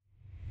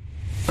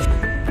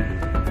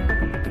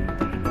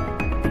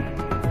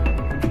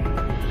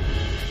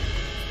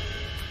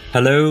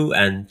Hello,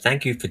 and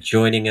thank you for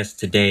joining us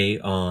today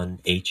on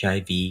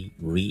HIV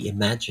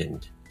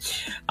Reimagined.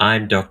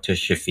 I'm Dr.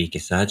 Shafiq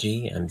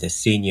Isaji. I'm the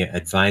Senior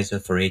Advisor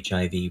for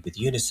HIV with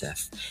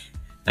UNICEF.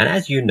 And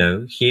as you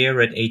know,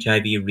 here at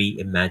HIV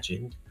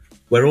Reimagined,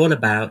 we're all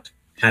about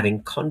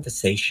having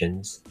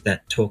conversations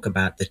that talk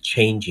about the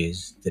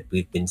changes that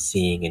we've been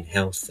seeing in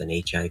health and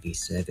HIV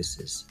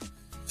services.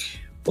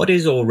 What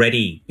is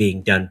already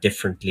being done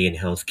differently in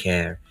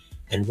healthcare,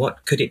 and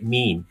what could it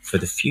mean for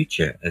the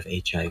future of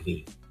HIV?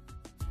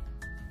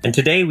 And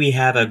today we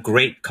have a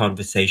great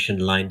conversation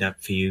lined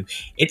up for you.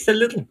 It's a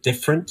little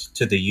different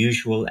to the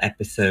usual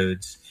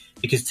episodes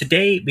because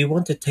today we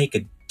want to take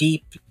a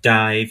deep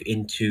dive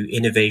into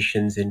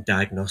innovations in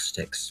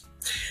diagnostics.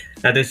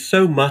 Now, there's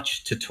so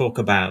much to talk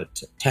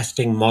about: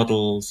 testing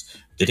models,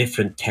 the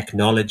different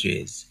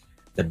technologies,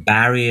 the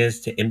barriers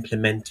to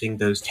implementing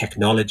those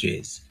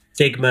technologies,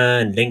 stigma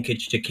and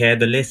linkage to care,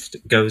 the list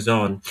goes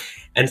on.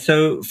 And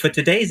so for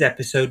today's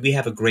episode, we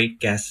have a great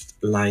guest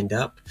lined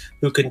up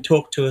who can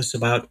talk to us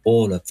about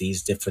all of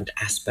these different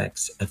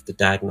aspects of the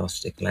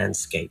diagnostic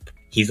landscape.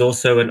 He's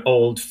also an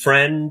old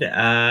friend,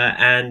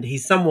 and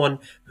he's someone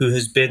who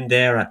has been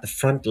there at the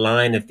front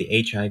line of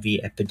the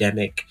HIV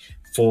epidemic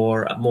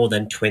for more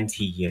than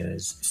 20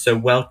 years. So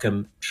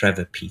welcome,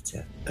 Trevor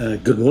Peter.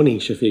 Good morning,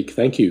 Shafiq.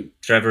 Thank you.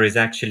 Trevor is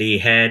actually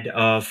head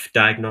of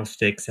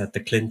diagnostics at the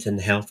Clinton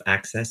Health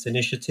Access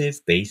Initiative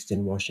based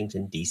in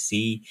Washington,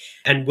 D.C.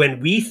 And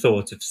when we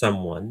thought of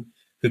someone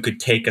who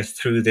could take us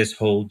through this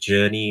whole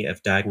journey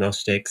of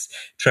diagnostics,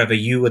 Trevor,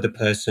 you were the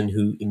person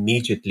who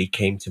immediately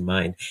came to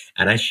mind.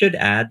 And I should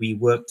add, we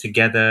worked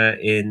together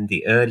in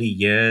the early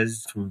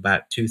years from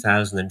about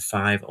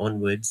 2005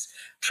 onwards,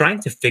 trying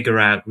to figure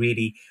out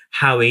really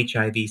how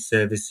HIV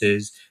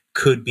services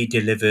could be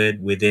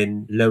delivered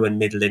within low and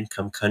middle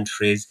income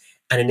countries.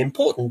 And an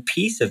important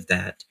piece of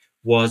that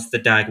was the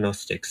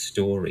diagnostic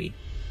story.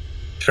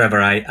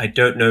 Trevor, I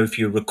don't know if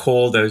you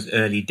recall those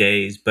early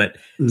days, but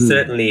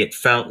certainly it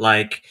felt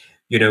like,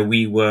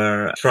 we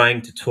were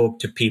trying to talk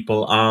to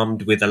people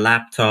armed with a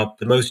laptop,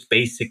 the most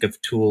basic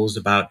of tools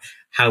about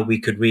how we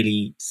could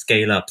really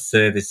scale up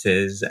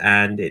services.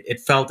 And it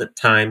felt at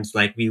times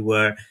like we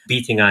were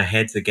beating our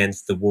heads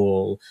against the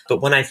wall.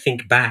 But when I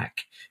think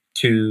back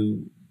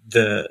to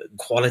the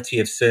quality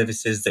of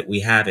services that we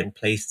have in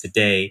place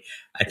today,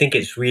 I think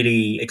it's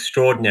really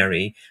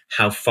extraordinary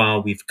how far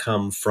we've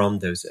come from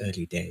those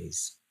early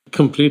days.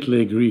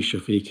 Completely agree,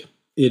 Shafiq.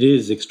 It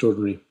is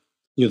extraordinary.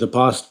 The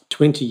past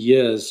 20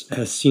 years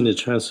has seen a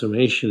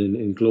transformation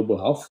in global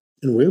health.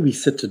 And where we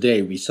sit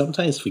today, we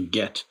sometimes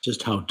forget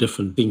just how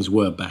different things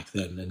were back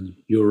then. And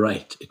you're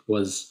right, it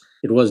was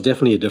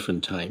definitely a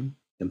different time.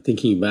 I'm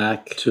thinking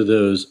back to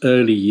those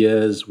early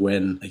years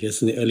when, I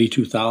guess in the early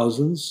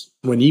 2000s,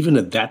 when even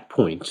at that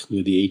point,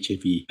 the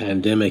HIV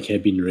pandemic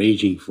had been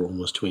raging for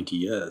almost 20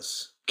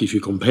 years. If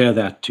you compare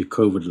that to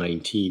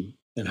COVID-19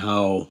 and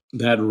how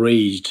that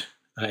raged,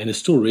 and is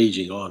still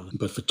raging on,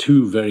 but for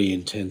 2 very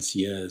intense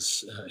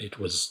years,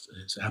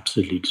 it's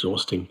absolutely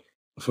exhausting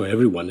for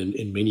everyone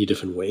in many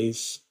different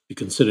ways. You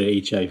consider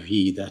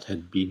HIV, that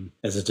had been,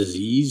 as a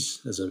disease,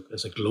 as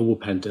a global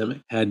pandemic,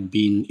 had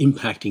been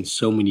impacting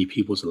so many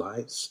people's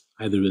lives,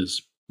 either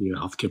as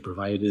healthcare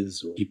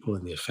providers or people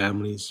and their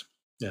families.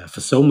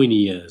 For so many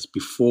years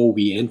before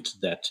we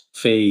entered that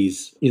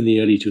phase in the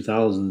early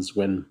 2000s,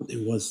 when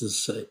there was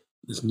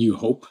this new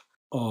hope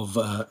of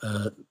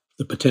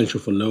the potential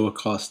for lower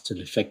costs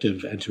and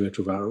effective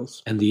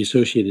antiretrovirals and the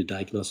associated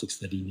diagnostics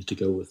that you need to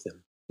go with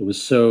them. We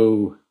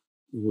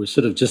were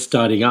sort of just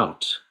starting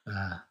out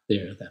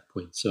there at that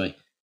point. So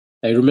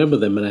I remember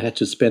them, and I had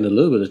to spend a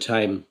little bit of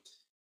time,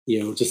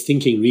 just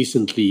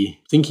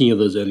thinking of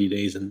those early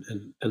days and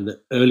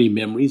the early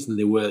memories. And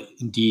there were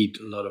indeed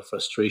a lot of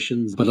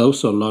frustrations, but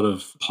also a lot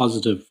of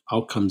positive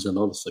outcomes and a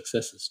lot of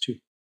successes too.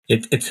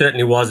 It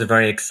certainly was a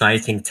very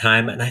exciting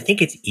time. And I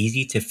think it's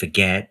easy to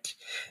forget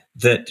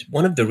that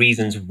one of the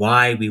reasons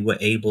why we were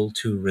able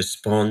to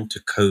respond to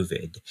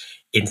COVID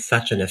in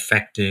such an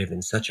effective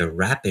and such a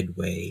rapid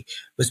way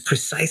was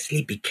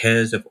precisely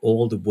because of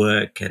all the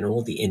work and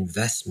all the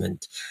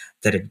investment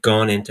that had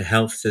gone into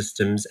health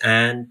systems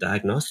and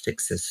diagnostic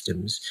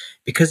systems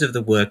because of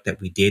the work that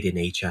we did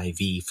in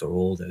HIV for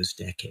all those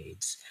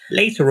decades.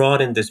 Later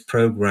on in this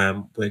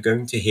program, we're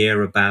going to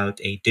hear about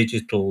a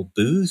digital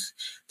booth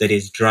that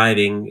is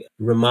driving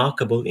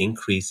remarkable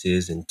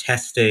increases in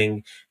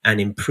testing and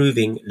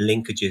improving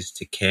linkages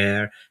to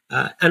care,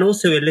 and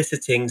also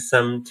eliciting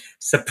some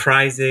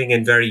surprising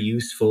and very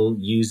useful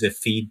user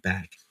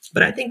feedback.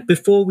 But I think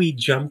before we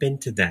jump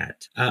into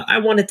that, I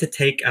wanted to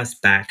take us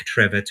back,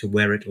 Trevor, to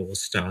where it all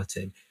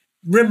started.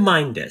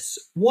 Remind us,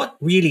 what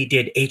really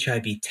did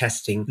HIV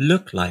testing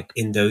look like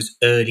in those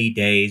early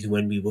days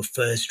when we were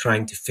first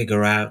trying to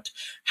figure out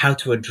how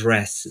to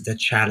address the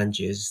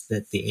challenges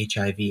that the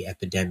HIV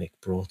epidemic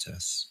brought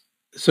us?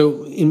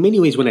 So in many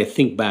ways, when I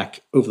think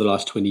back over the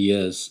last 20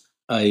 years,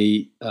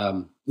 in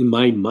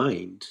my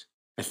mind,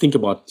 I think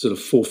about sort of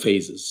 4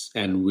 phases,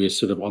 and we're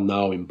sort of we're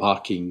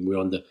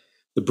on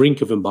the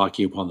brink of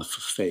embarking upon the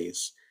 5th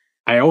phase.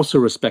 I also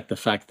respect the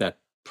fact that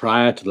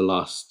prior to the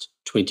last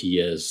 20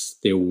 years,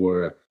 there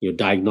were,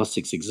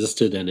 diagnostics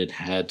existed and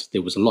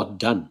there was a lot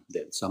done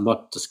then. So I'm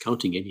not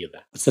discounting any of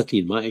that. But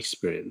certainly in my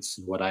experience,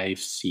 and what I've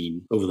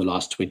seen over the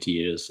last 20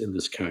 years in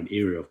this current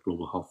era of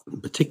global health,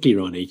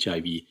 particularly around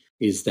HIV,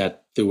 is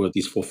that there were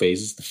these 4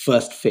 phases. The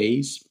first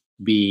phase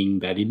being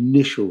that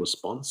initial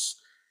response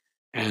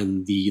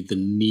and the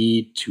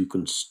need to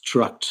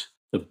construct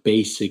the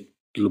basic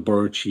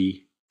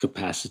laboratory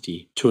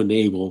capacity to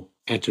enable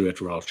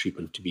antiretroviral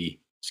treatment to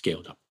be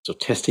scaled up. So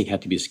testing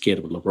had to be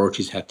scalable,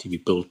 laboratories had to be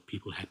built,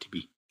 people had to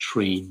be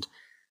trained,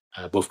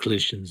 both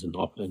clinicians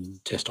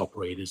and test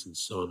operators and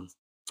so on.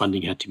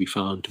 Funding had to be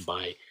found to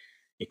buy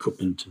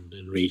equipment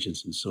and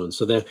reagents and so on.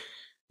 So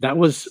that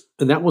was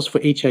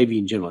for HIV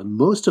in general. And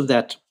most of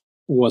that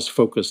was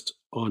focused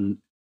on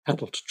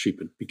adult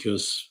treatment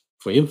because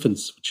for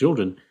infants, for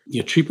children,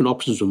 treatment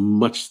options were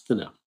much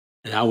thinner.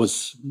 And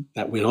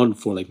that went on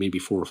for like maybe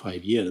 4 or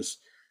 5 years.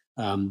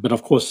 But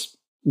of course,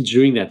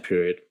 during that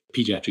period,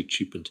 pediatric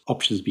treatment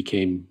options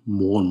became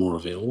more and more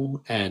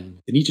available, and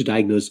the need to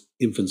diagnose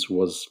infants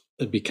was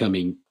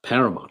becoming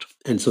paramount.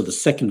 And so the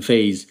second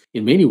phase,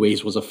 in many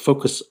ways, was a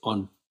focus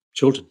on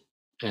children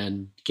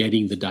and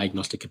getting the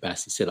diagnostic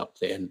capacity set up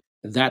there. And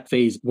that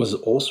phase was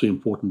also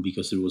important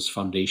because it was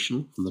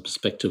foundational from the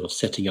perspective of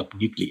setting up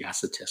nucleic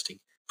acid testing.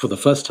 For the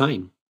first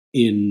time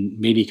in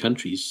many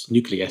countries,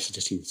 nucleic acid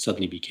testing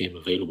suddenly became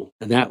available.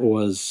 And that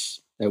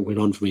went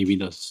on for maybe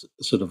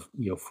sort of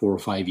 4 or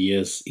 5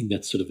 years in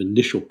that sort of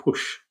initial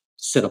push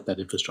to set up that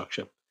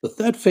infrastructure. The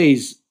third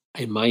phase,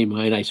 in my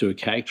mind, I sort of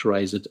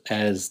characterize it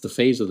as the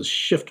phase of the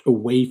shift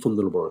away from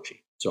the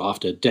laboratory. So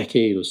after a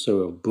decade or so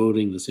of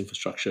building this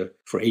infrastructure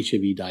for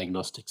HIV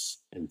diagnostics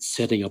and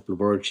setting up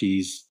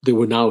laboratories, there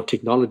were now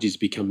technologies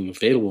becoming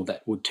available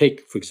that would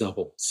take, for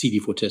example,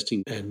 CD4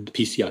 testing and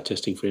PCR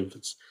testing for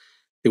infants.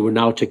 There were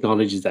now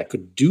technologies that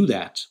could do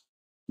that,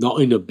 not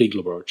in a big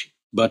laboratory,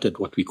 but at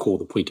what we call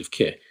the point of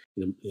care,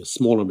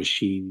 smaller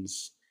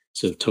machines,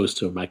 sort of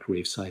toaster or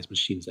microwave sized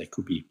machines that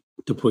could be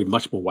deployed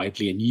much more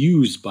widely and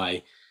used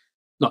by,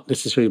 not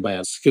necessarily by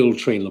a skilled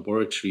trained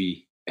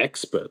laboratory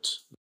expert,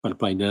 but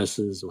by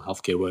nurses or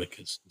healthcare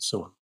workers and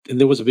so on. And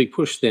there was a big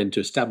push then to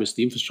establish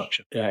the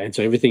infrastructure. And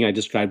so everything I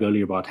described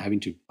earlier about having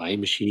to buy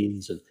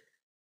machines and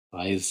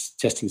buy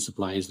testing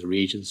supplies, the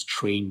reagents,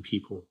 train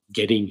people,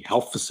 getting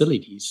health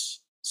facilities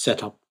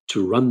set up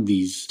to run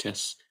these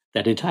tests,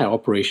 that entire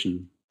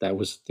operation, there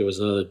was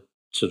another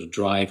sort of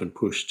drive and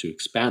push to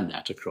expand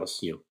that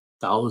across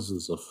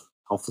thousands of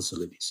health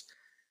facilities.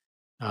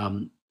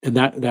 And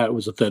that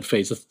was the third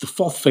phase. The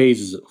fourth phase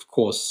is, of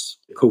course,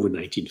 the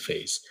COVID-19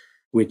 phase,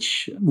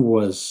 which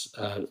was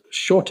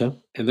shorter.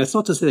 And that's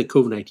not to say that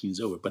COVID-19 is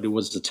over, but it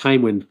was a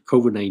time when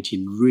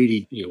COVID-19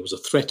 really was a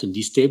threat and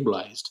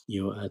destabilized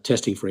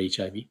testing for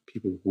HIV.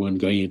 People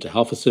weren't going into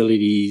health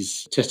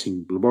facilities.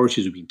 Testing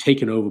laboratories were being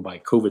taken over by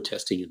COVID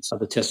testing, and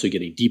other tests were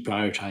getting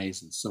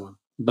deprioritized and so on.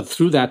 But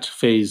through that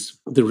phase,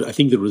 I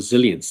think the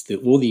resilience,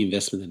 all the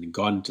investment that had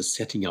gone into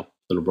setting up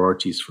the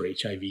laboratories for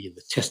HIV and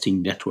the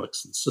testing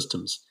networks and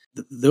systems,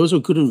 those were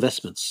good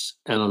investments.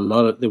 And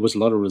there was a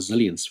lot of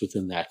resilience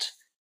within that,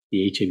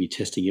 the HIV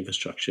testing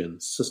infrastructure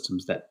and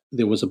systems, that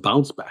there was a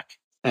bounce back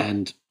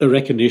and a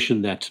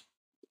recognition that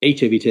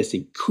HIV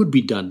testing could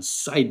be done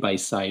side by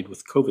side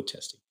with COVID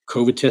testing.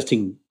 COVID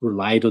testing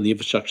relied on the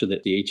infrastructure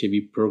that the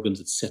HIV programs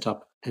had set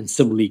up. And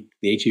similarly,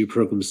 the HIV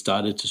program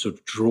started to sort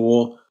of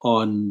draw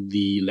on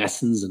the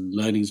lessons and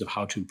learnings of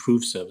how to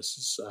improve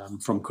services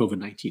from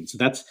COVID-19. So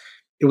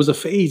it was a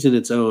phase in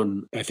its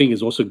own. I think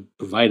has also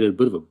provided a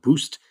bit of a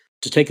boost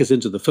to take us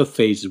into the fifth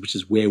phase, which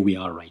is where we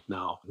are right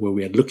now, where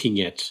we are looking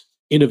at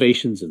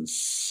innovations in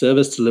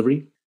service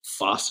delivery,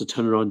 faster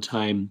turnaround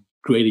time,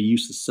 greater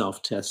use of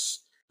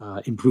self-tests,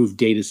 improved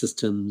data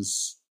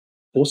systems,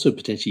 also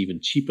potentially even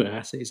cheaper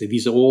assays. And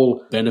these are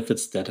all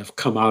benefits that have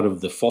come out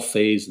of the fourth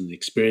phase and the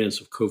experience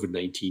of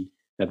COVID-19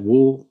 that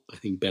will, I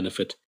think,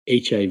 benefit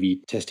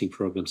HIV testing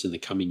programs in the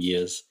coming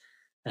years,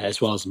 as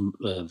well as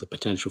the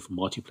potential for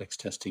multiplex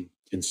testing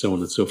and so on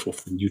and so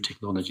forth, the new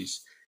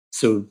technologies.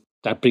 So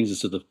that brings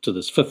us to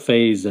this fifth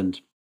phase, and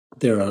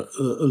there are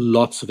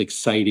lots of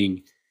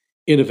exciting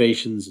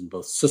innovations in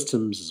both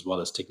systems as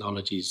well as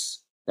technologies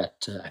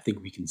that I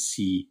think we can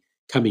see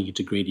coming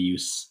into greater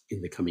use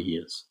in the coming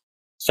years.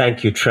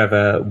 Thank you,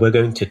 Trevor. We're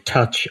going to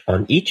touch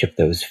on each of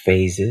those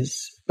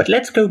phases, but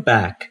let's go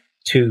back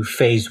to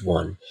phase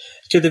 1,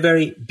 to the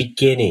very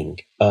beginning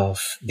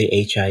of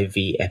the HIV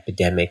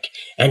epidemic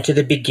and to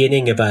the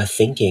beginning of our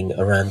thinking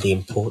around the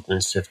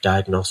importance of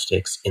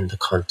diagnostics in the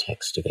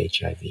context of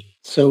HIV.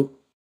 So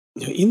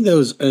in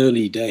those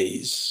early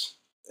days,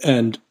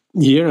 and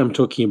here I'm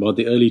talking about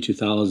the early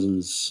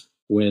 2000s,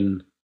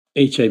 when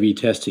HIV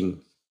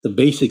testing, the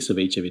basics of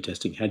HIV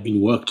testing had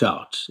been worked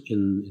out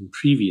in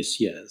previous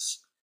years.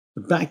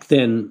 But back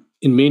then,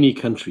 in many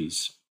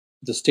countries,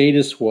 the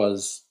status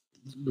was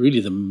really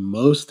the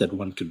most that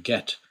one could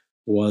get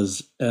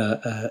was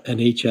an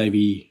HIV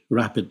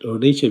rapid or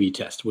an HIV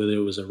test, whether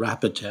it was a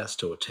rapid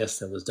test or a test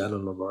that was done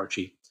in a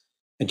laboratory.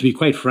 And to be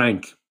quite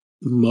frank,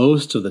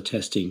 most of the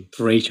testing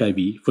for HIV,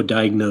 for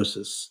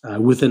diagnosis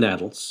within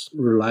adults,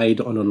 relied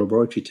on a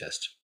laboratory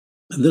test.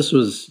 And this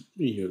was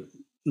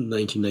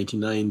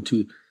 1999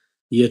 to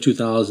year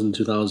 2000,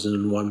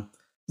 2001.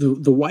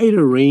 The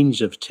wider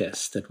range of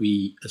tests that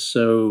we are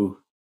so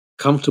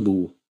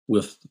comfortable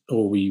with,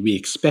 or we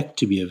expect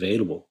to be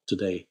available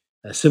today,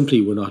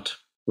 simply were not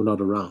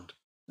around.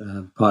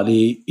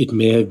 Partly, it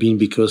may have been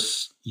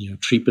because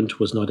treatment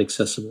was not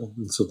accessible,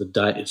 and so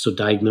so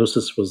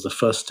diagnosis was the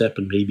first step,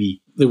 and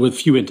maybe there were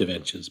few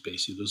interventions.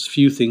 Basically, there was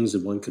few things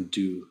that one could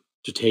do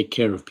to take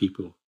care of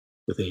people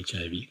with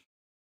HIV,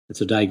 and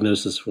so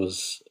diagnosis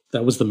was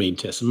the main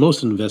test. And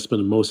most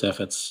investment and most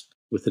efforts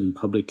within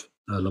public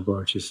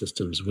laboratory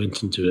systems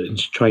went into it and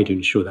trying to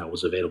ensure that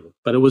was available.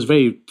 But it was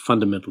very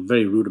fundamental,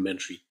 very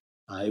rudimentary.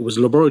 It was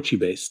laboratory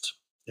based,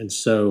 and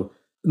so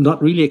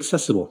not really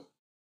accessible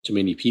to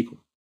many people.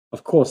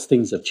 Of course,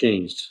 things have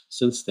changed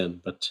since then,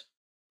 but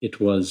we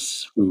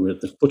were at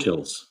the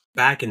foothills.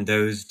 Back in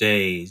those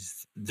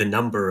days, the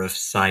number of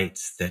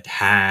sites that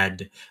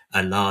had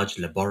a large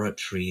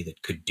laboratory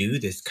that could do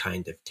this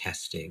kind of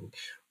testing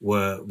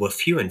were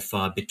few and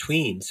far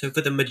between. So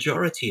for the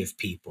majority of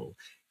people,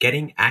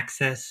 getting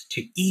access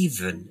to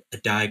even a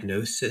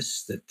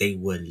diagnosis that they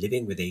were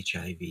living with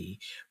HIV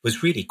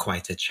was really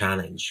quite a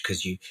challenge,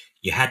 because you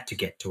had to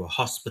get to a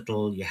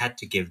hospital, you had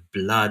to give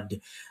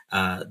blood,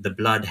 the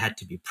blood had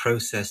to be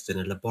processed in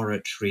a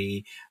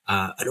laboratory,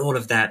 and all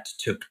of that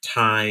took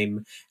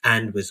time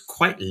and was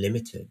quite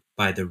limited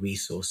by the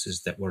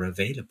resources that were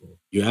available.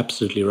 You're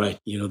absolutely right.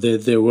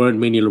 There weren't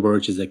many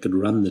laboratories that could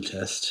run the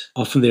test.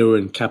 Often they were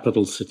in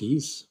capital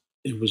cities.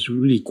 It was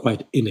really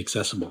quite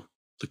inaccessible.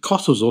 The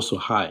cost was also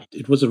high.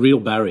 It was a real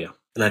barrier.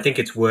 And I think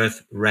it's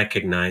worth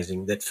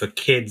recognizing that for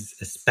kids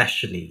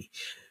especially,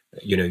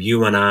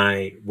 you and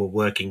I were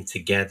working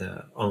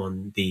together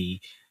on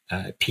the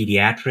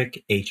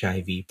pediatric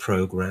HIV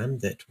program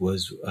that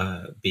was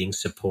being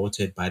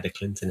supported by the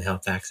Clinton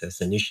Health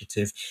Access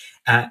Initiative.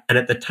 And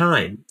at the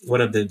time, one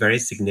of the very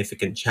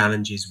significant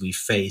challenges we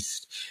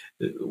faced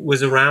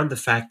was around the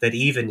fact that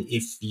even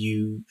if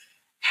you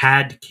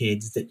had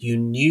kids that you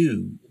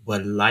knew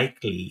were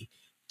likely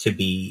to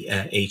be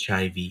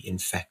HIV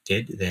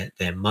infected,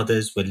 their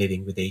mothers were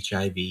living with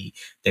HIV,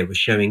 they were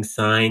showing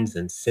signs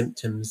and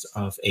symptoms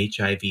of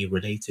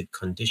HIV-related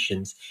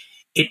conditions,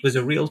 it was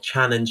a real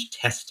challenge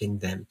testing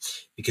them,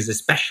 because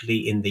especially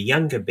in the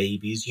younger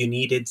babies, you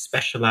needed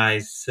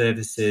specialized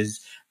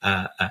services,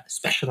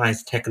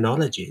 specialized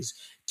technologies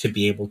to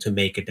be able to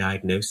make a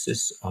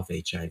diagnosis of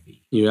HIV.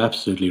 You're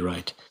absolutely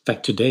right. In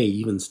fact, today,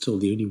 even still,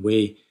 the only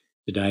way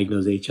to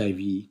diagnose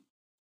HIV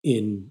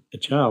in a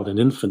child, an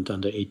infant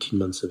under 18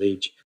 months of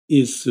age,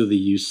 is through the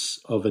use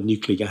of a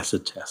nucleic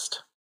acid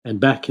test. And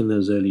back in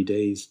those early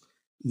days,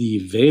 the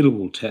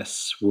available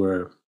tests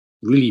were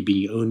really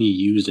being only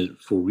used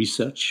for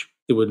research.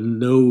 There were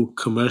no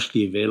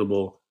commercially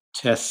available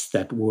tests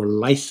that were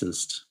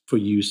licensed for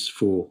use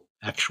for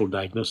actual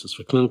diagnosis,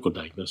 for clinical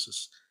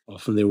diagnosis.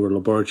 Often there were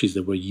laboratories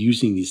that were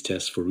using these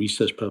tests for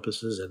research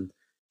purposes and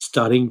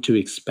starting to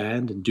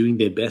expand and doing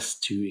their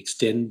best to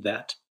extend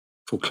that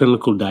for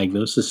clinical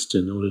diagnosis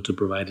in order to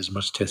provide as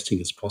much testing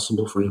as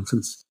possible for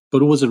infants.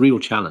 But it was a real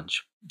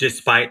challenge.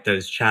 Despite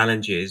those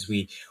challenges,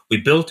 we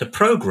built a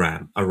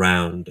program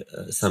around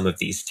some of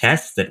these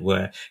tests that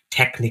were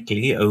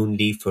technically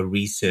only for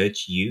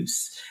research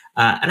use.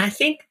 And I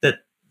think that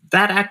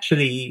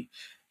actually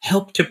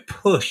helped to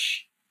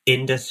push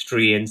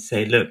industry and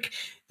say, look,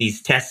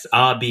 these tests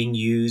are being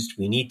used.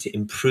 We need to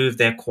improve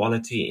their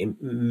quality and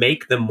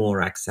make them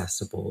more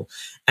accessible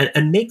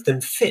and make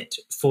them fit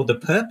for the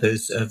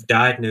purpose of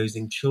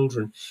diagnosing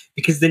children,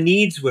 because the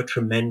needs were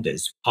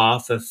tremendous.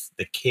 Half of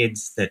the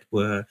kids that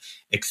were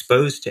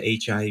exposed to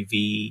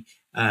HIV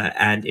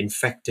and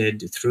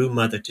infected through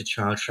mother to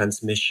child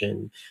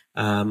transmission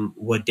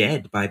were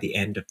dead by the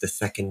end of the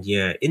second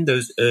year, in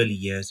those early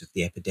years of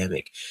the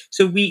epidemic.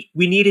 So we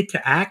needed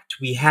to act.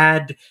 We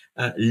had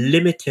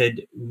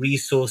limited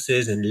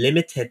resources and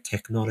limited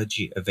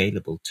technology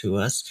available to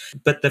us.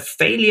 But the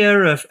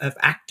failure of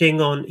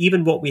acting on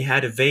even what we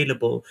had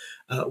available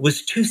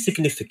was too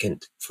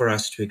significant for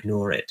us to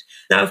ignore it.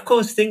 Now, of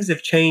course, things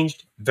have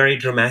changed very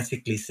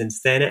dramatically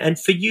since then. And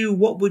for you,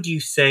 what would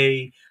you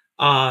say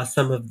are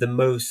some of the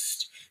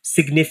most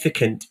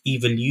significant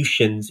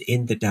evolutions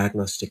in the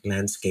diagnostic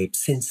landscape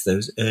since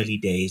those early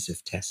days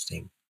of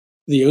testing?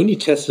 The only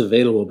tests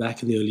available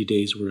back in the early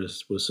days were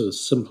sort of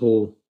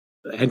simple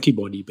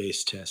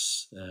antibody-based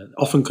tests,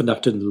 often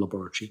conducted in the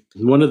laboratory.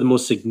 And one of the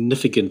most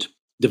significant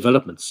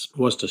developments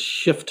was to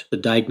shift the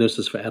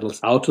diagnosis for adults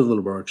out of the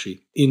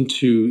laboratory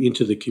into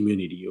the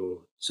community,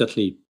 or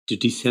certainly to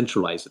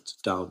decentralize it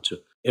down to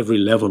every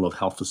level of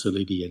health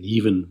facility and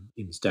even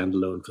in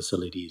standalone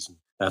facilities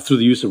through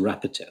the use of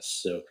rapid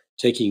tests. So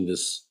taking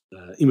this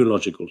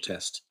immunological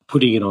test,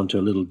 putting it onto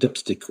a little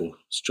dipstick or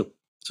strip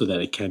so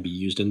that it can be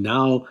used. And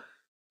now,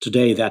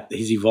 today, that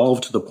has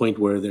evolved to the point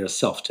where there are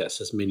self-tests,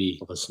 as many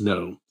of us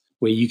know,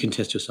 where you can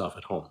test yourself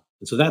at home.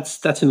 And so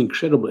that's an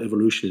incredible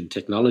evolution in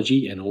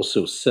technology and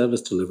also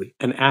service delivery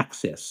and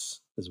access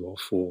as well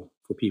for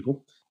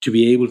people to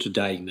be able to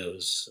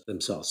diagnose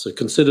themselves. So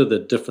consider the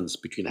difference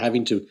between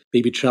having to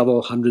maybe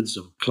travel hundreds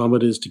of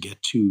kilometers to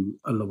get to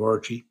a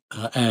laboratory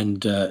and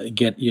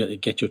get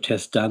your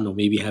test done, or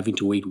maybe having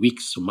to wait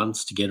weeks or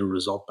months to get a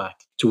result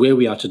back, to where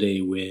we are today,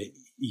 where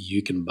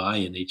you can buy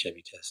an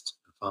HIV test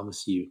at a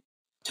pharmacy. You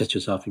test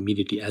yourself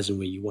immediately as and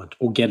where you want,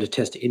 or get a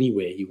test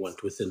anywhere you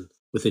want within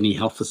any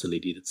health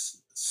facility.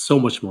 That's so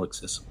much more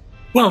accessible.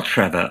 Well,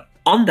 Trevor,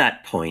 on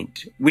that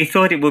point, we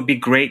thought it would be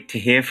great to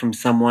hear from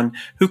someone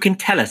who can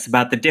tell us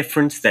about the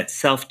difference that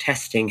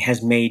self-testing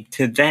has made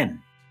to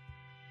them.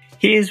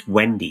 Here's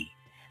Wendy,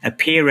 a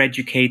peer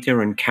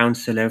educator and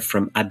counselor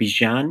from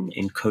Abidjan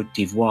in Côte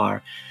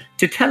d'Ivoire,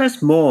 to tell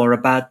us more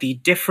about the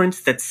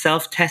difference that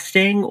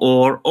self-testing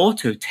or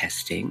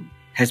auto-testing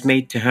has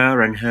made to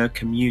her and her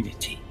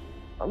community.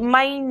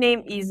 My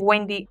name is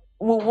Wendy.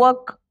 We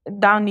work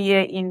down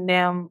here in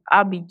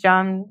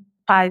Abidjan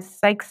as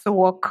sex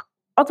work.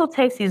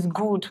 Autotext is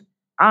good,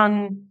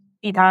 and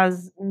it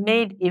has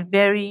made a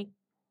very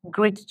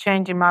great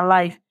change in my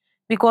life,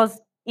 because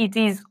it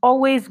is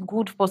always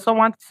good for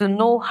someone to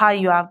know how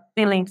you are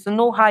feeling, to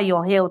know how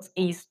your health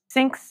is.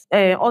 Since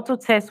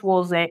autotest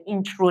was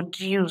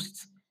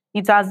introduced,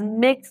 it has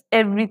made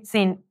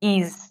everything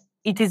easy.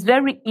 It is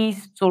very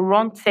easy to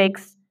run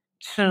tests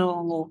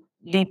to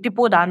the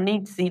people that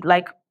need it.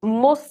 Like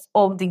most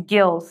of the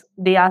girls,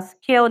 they are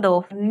scared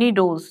of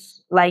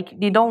needles. Like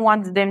they don't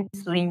want them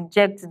to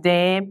inject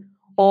them,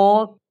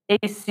 or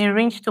a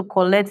syringe to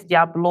collect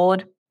their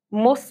blood.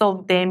 Most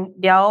of them,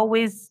 they are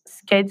always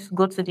scared to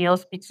go to the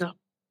hospital.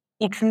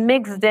 It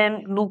makes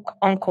them look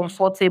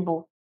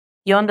uncomfortable.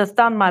 You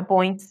understand my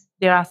point?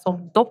 There are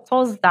some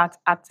doctors that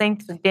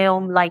attend to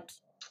them like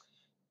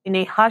in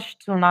a harsh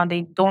tone and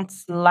they don't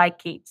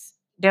like it.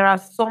 There are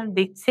some,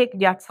 they take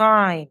their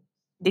time.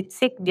 They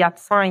take their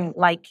time.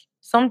 Like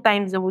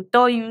sometimes they will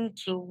tell you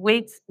to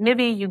wait.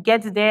 Maybe you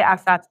get there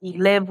as at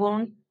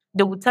 11.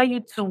 They will tell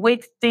you to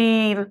wait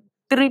till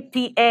 3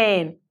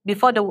 p.m.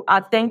 before they will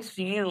attend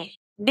to you.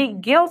 The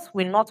girls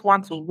will not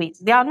want to wait.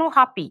 They are not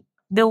happy.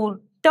 They will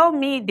tell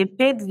me they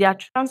paid their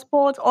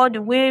transport all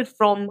the way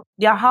from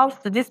their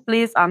house to this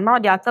place, and now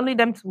they are telling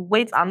them to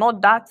wait and all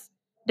that.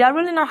 They are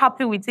really not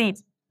happy with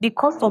it. The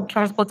cost of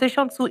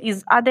transportation too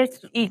is added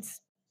to it.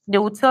 They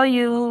will tell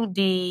you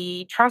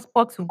the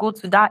transport to go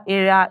to that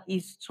area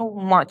is too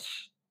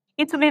much.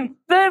 It will be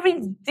very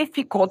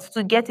difficult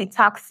to get a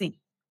taxi.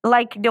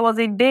 Like there was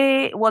a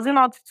day, was it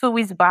not 2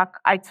 weeks back?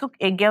 I took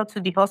a girl to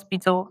the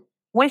hospital.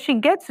 When she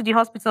gets to the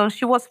hospital,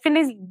 she was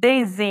feeling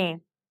dizzy.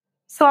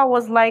 So I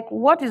was like,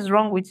 what is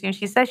wrong with you?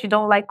 She said she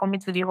don't like coming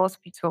to the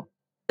hospital.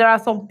 There are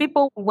some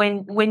people,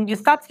 when you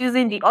start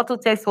using the auto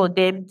text for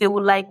them, they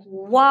will like,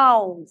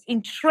 wow,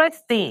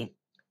 interesting.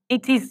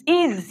 It is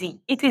easy.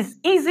 It is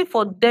easy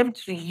for them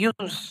to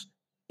use.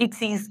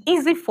 It is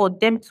easy for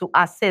them to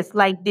access.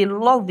 Like they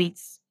love it,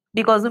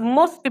 because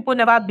most people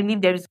never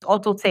believe there is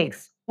auto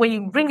text. When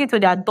you bring it to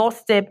their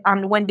doorstep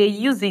and when they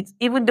use it,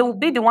 even they will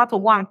be the one to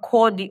go and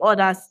call the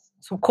others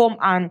to come,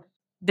 and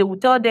they will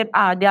tell them,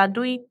 they are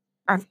doing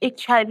an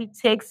HIV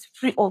text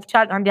free of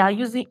charge and they are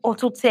using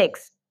auto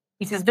text.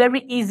 It is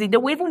very easy. They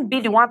will even be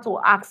the one to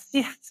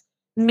assist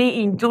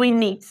me in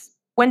doing it.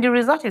 When the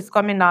result is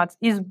coming out,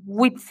 is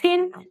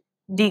within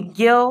the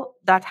girl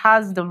that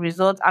has the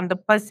result and the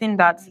person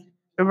that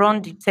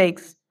run the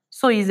text.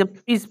 So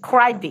it's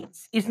private.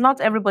 It's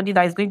not everybody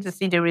that is going to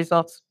see the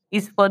results.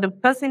 It's for the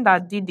person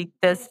that did the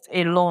test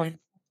alone.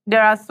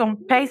 There are some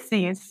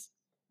persons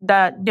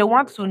that they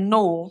want to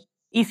know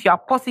if you are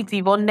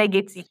positive or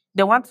negative.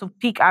 They want to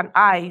pick an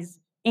eyes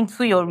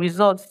into your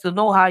results to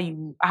know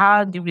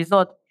how the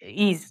result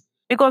is.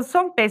 Because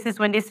some persons,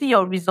 when they see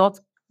your result,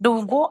 they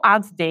will go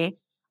out there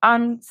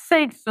and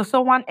say it to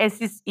someone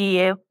else's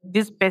ear,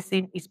 this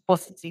person is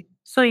positive.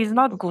 So it's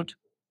not good.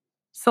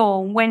 So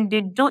when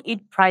they do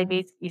it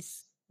private,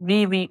 it's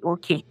really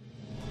okay.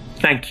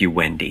 Thank you,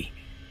 Wendy.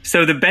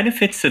 So the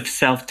benefits of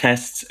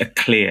self-tests are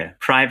clear: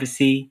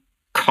 privacy,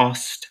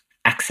 cost,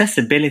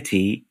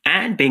 accessibility,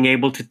 and being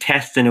able to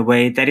test in a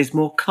way that is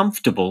more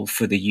comfortable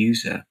for the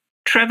user.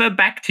 Trevor,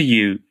 back to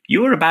you.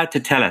 You were about to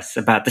tell us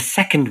about the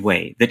second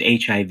way that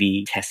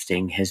HIV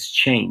testing has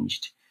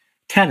changed.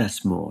 Tell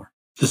us more.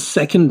 The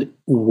second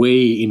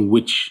way in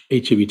which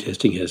HIV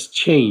testing has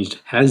changed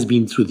has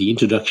been through the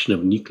introduction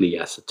of nucleic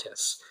acid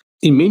tests.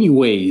 In many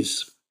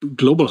ways,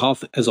 global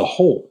health as a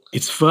whole,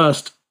 its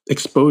first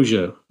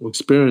exposure or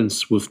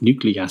experience with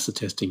nucleic acid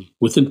testing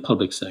within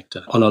public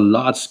sector on a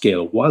large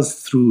scale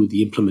was through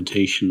the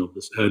implementation of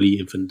this early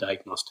infant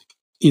diagnostic.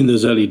 In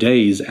those early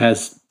days,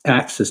 as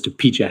access to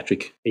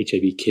pediatric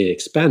HIV care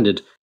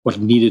expanded, what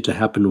needed to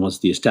happen was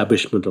the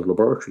establishment of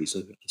laboratories.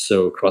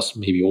 So across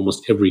maybe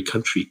almost every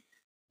country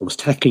that was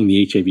tackling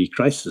the HIV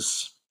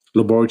crisis,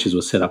 laboratories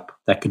were set up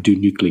that could do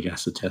nucleic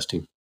acid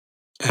testing.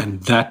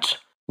 And that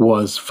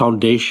was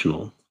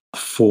foundational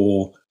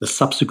for the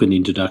subsequent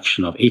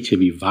introduction of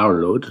HIV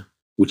viral load,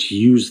 which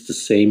used the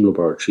same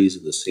laboratories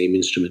and the same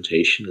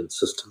instrumentation and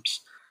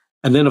systems.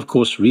 And then, of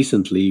course,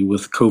 recently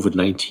with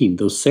COVID-19,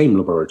 those same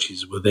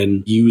laboratories were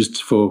then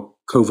used for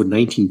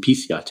COVID-19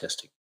 PCR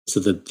testing. So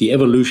that the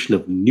evolution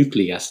of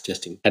nucleic acid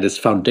testing had its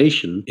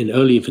foundation in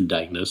early infant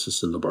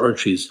diagnosis in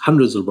laboratories,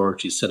 hundreds of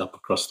laboratories set up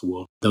across the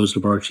world. Those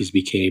laboratories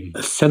became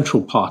a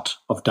central part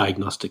of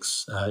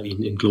diagnostics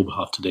in global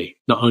health today,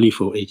 not only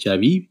for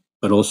HIV,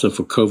 but also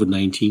for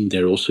COVID-19.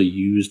 They're also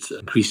used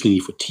increasingly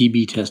for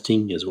TB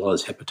testing as well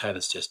as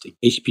hepatitis testing,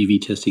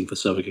 HPV testing for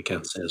cervical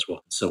cancer as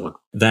well, and so on.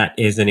 That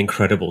is an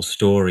incredible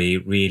story,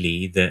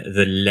 really.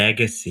 The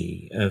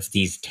legacy of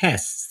these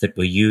tests that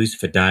were used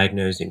for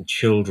diagnosing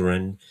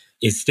children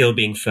is still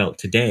being felt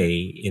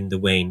today in the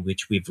way in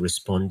which we've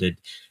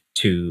responded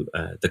to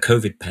the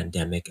COVID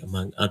pandemic,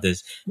 among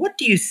others. What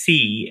do you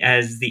see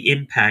as the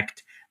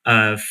impact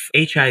of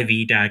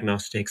HIV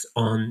diagnostics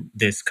on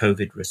this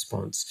COVID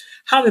response?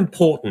 How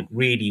important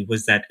really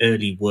was that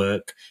early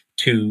work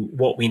to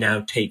what we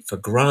now take for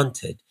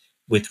granted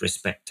with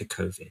respect to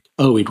COVID?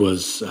 Oh, it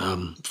was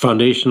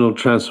foundational,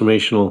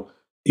 transformational.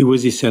 It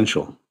was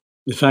essential.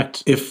 In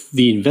fact, if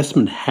the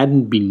investment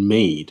hadn't been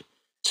made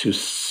to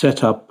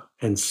set up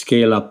and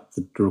scale up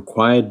the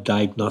required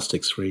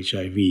diagnostics for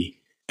HIV,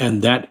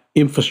 and that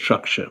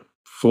infrastructure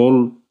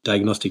for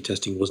diagnostic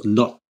testing was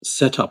not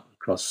set up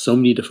across so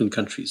many different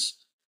countries,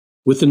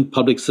 within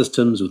public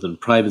systems, within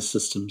private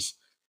systems,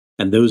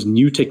 and those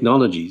new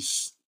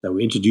technologies that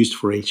were introduced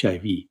for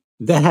HIV,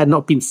 that had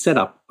not been set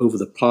up over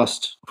the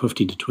past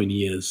 15 to 20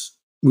 years,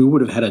 we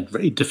would have had a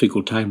very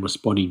difficult time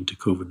responding to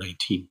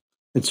COVID-19.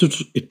 And so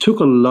it took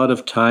a lot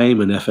of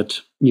time and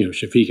effort.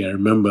 Shafiq, I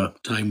remember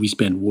time we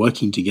spent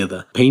working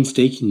together,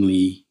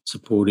 painstakingly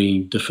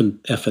supporting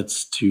different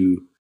efforts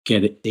to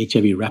get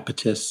HIV rapid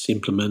tests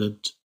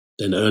implemented,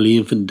 then early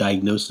infant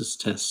diagnosis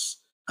tests,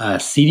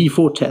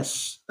 CD4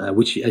 tests,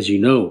 which, as you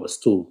know, are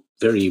still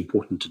very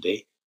important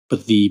today.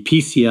 But the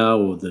PCR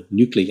or the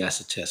nucleic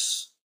acid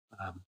tests,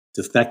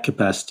 to that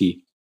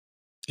capacity,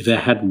 if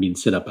that hadn't been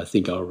set up, I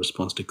think our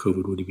response to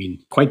COVID would have been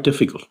quite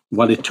difficult.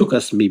 While it took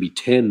us maybe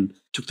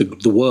took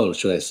the world,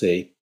 should I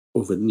say,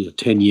 over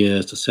 10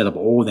 years to set up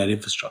all that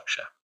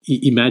infrastructure.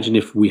 Imagine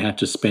if we had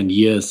to spend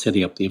years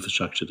setting up the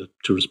infrastructure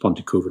to respond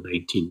to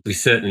COVID-19. We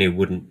certainly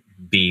wouldn't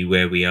be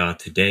where we are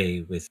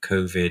today with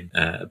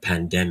COVID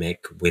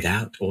pandemic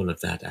without all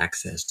of that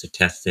access to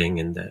testing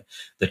and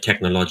the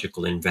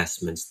technological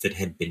investments that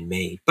had been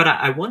made. But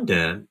I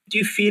wonder, do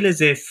you feel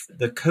as if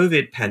the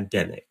COVID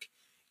pandemic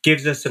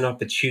gives us an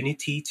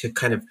opportunity to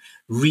kind of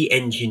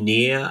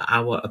re-engineer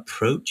our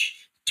approach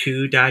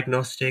to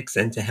diagnostics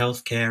and to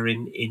healthcare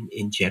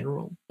in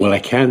general? Well, I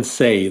can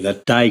say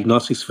that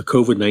diagnostics for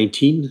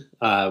COVID-19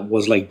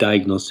 was like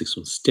diagnostics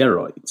on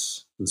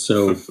steroids. And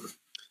so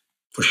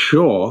for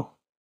sure,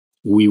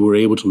 we were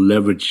able to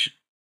leverage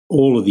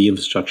all of the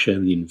infrastructure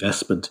and the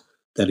investment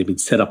that had been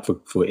set up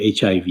for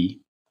HIV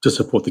to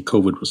support the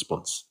COVID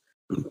response.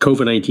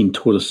 COVID-19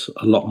 taught us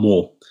a lot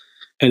more.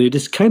 And it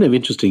is kind of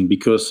interesting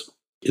because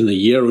in the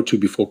year or two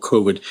before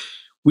COVID,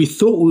 we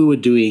thought we were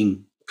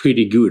doing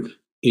pretty good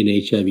in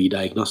HIV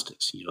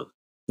diagnostics.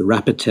 The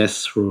rapid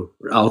tests were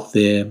out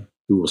there.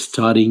 We were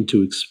starting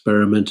to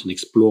experiment and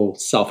explore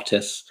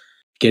self-tests.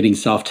 Getting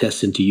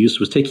self-tests into use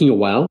was taking a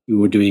while. We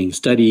were doing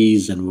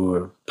studies and we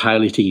were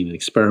piloting and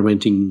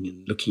experimenting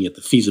and looking at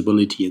the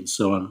feasibility and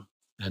so on.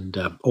 And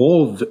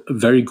all a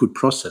very good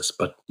process,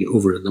 but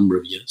over a number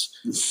of years.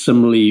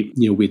 Similarly,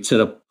 we'd set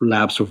up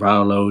labs for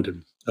viral load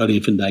and early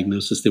infant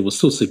diagnosis. There were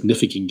still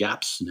significant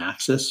gaps in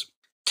access.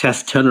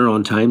 Test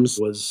turnaround times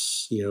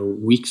was,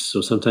 weeks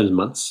or sometimes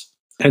months.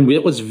 And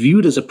it was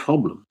viewed as a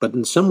problem. But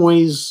in some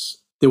ways,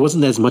 there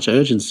wasn't as much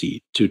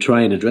urgency to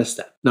try and address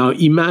that. Now,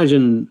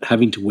 imagine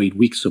having to wait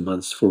weeks or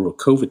months for a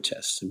COVID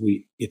test.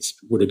 It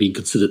would have been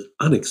considered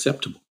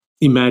unacceptable.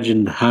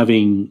 Imagine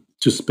having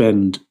to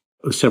spend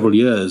several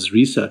years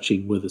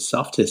researching whether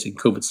self-testing,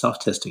 COVID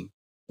self-testing,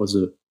 was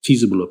a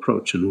feasible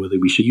approach and whether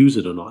we should use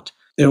it or not.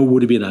 It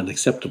would have been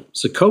unacceptable.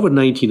 So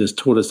COVID-19 has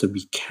taught us that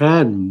we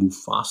can move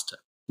faster.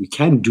 We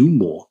can do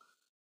more.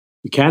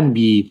 We can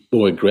be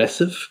more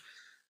aggressive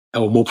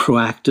or more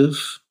proactive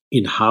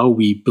in how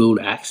we build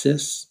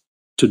access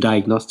to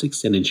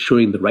diagnostics and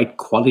ensuring the right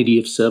quality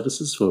of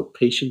services from a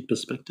patient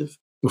perspective.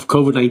 With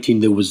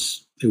COVID-19,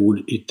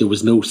 there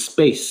was no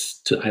space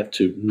to have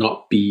to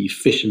not be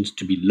efficient,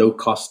 to be low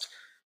cost,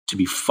 to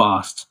be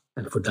fast,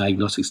 and for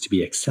diagnostics to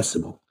be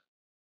accessible.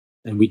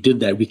 And we did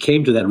that. We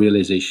came to that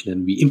realization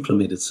and we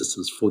implemented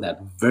systems for that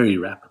very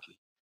rapidly.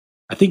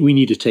 I think we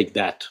need to take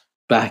that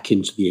back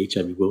into the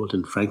HIV world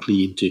and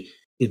frankly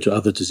into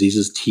other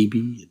diseases, TB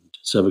and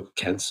cervical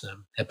cancer,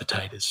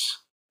 hepatitis,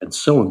 and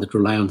so on, that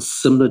rely on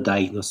similar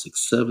diagnostic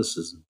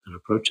services and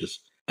approaches,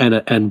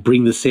 and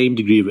bring the same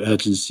degree of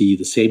urgency,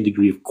 the same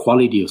degree of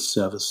quality of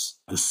service,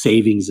 the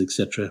savings,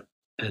 etc.,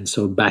 and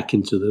so back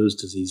into those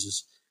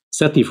diseases.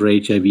 Certainly for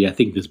HIV, I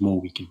think there's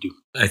more we can do.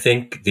 I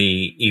think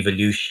the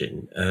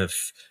evolution of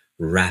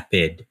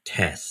rapid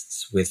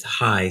tests with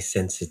high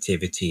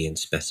sensitivity and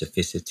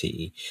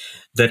specificity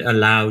that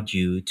allowed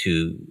you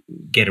to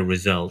get a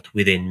result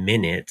within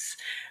minutes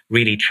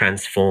really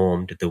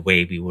transformed the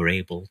way we were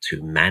able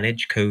to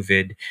manage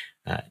COVID,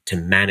 to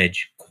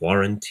manage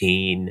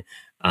quarantine,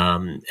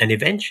 and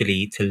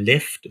eventually to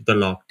lift the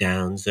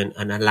lockdowns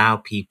and allow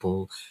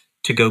people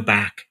to go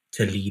back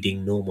to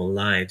leading normal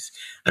lives.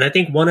 And I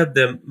think one of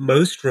the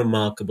most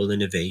remarkable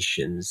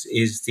innovations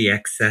is the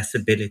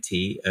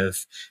accessibility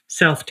of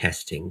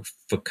self-testing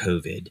for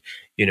COVID.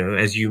 You know,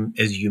 as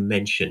you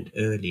mentioned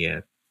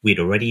earlier, we'd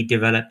already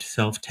developed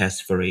self-tests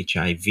for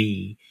HIV,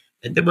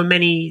 and there were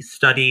many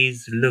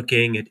studies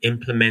looking at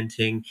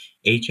implementing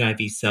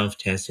HIV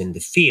self-tests in the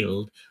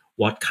field.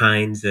 What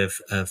kinds of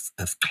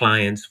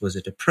clients was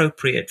it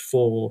appropriate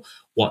for?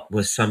 What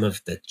were some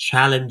of the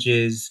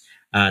challenges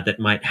that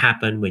might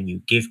happen when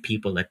you give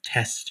people a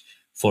test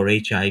for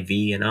HIV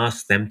and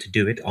ask them to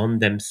do it on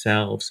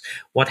themselves?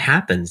 What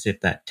happens if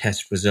that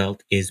test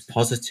result is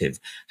positive?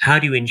 How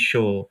do you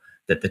ensure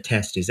that the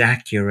test is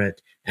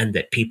accurate and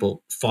that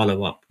people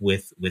follow up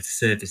with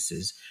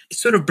services? It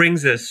sort of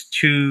brings us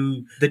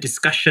to the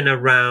discussion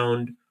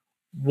around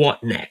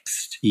what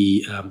next.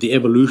 The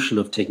evolution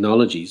of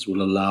technologies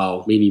will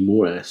allow many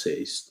more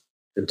assays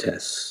and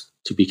tests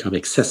to become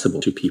accessible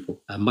to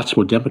people a much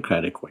more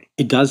democratic way.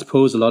 It does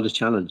pose a lot of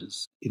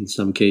challenges. In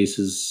some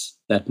cases,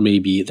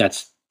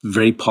 that's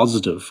very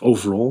positive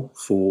overall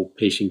for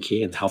patient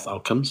care and health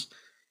outcomes.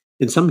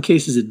 In some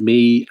cases, it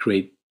may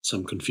create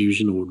some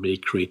confusion or it may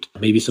create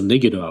maybe some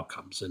negative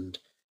outcomes. And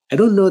I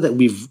don't know that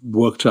we've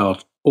worked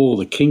out all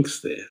the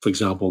kinks there. For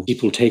example,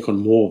 people take on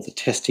more of the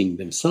testing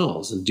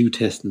themselves and do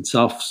test and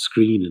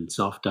self-screen and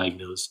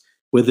self-diagnose,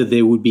 whether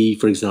there would be,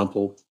 for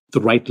example, the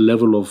right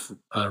level of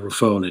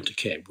referral into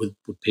care. Would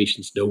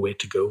patients know where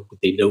to go? Would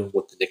they know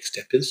what the next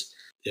step is?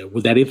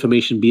 Would that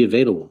information be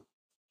available?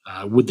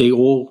 Would they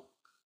all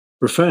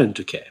refer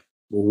into care?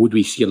 Or would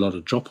we see a lot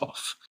of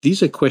drop-off?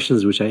 These are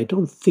questions which I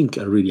don't think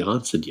are really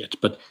answered yet,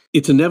 but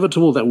it's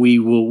inevitable that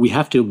we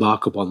have to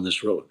embark upon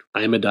this road.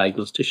 I am a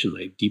diagnostician.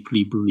 I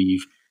deeply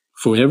believe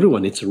for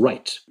everyone, it's a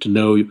right to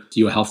know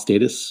your health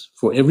status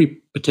for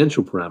every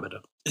potential parameter.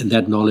 And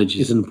that knowledge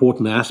is an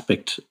important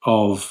aspect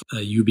of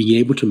you being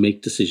able to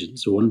make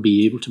decisions, or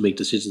be able to make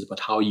decisions about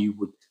how you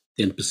would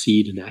then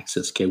proceed and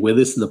access care,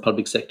 whether it's in the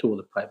public sector or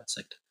the private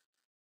sector.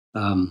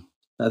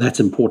 That's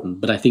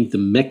important. But I think the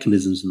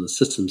mechanisms and the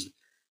systems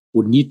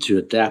would need to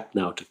adapt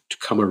now to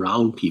come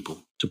around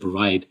people to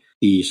provide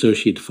the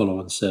associated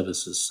follow-on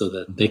services so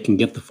that they can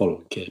get the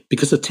follow-on care.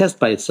 Because a test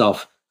by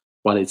itself,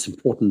 while it's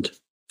important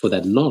for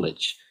that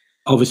knowledge,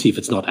 obviously if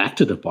it's not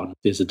acted upon,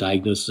 there's a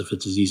diagnosis of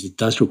a disease that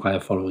does require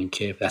following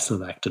care. If that's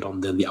not acted on,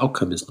 then the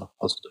outcome is not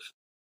positive.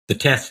 The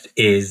test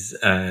is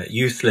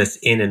useless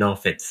in and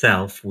of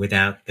itself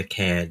without the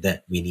care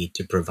that we need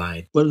to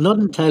provide. Well, not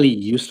entirely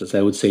useless,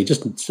 I would say.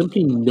 Just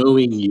simply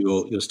knowing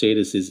your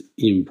status is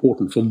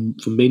important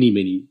for many,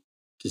 many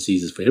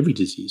diseases, for every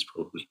disease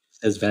probably.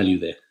 There's value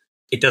there.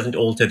 It doesn't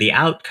alter the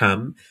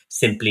outcome,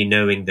 simply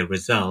knowing the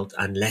result,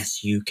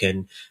 unless you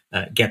can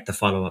get the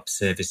follow-up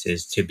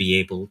services to be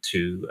able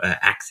to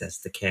access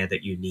the care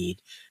that you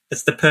need.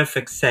 That's the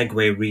perfect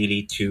segue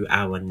really to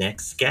our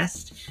next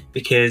guest,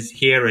 because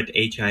here at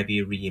HIV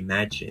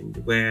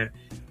Reimagined, we're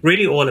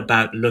really all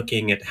about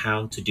looking at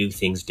how to do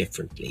things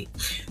differently.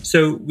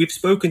 So we've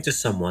spoken to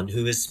someone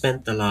who has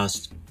spent the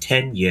last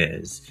 10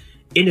 years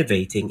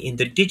innovating in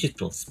the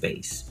digital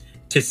space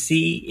to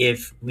see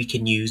if we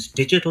can use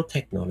digital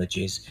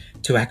technologies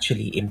to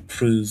actually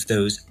improve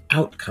those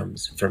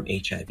outcomes from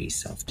HIV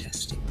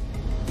self-testing.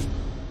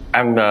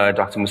 I'm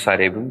Dr.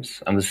 Musad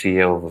Abrams. I'm the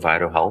CEO of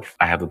Aviro Health.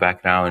 I have a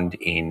background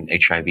in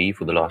HIV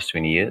for the last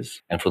 20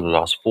 years. And for the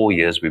last 4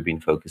 years, we've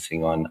been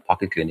focusing on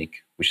Pocket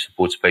Clinic, which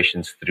supports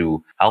patients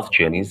through health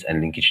journeys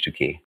and linkage to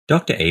care.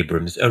 Dr.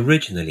 Abrams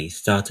originally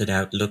started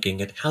out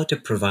looking at how to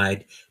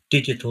provide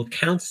digital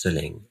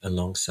counseling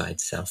alongside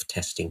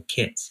self-testing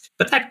kits.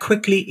 But that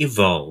quickly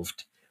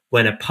evolved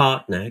when a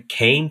partner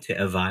came to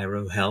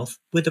Aviro Health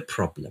with a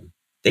problem.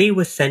 They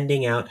were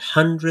sending out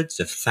hundreds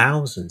of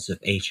thousands of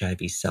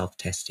HIV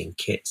self-testing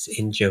kits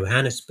in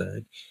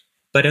Johannesburg,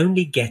 but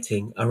only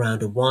getting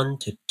around a 1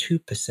 to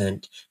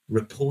 2%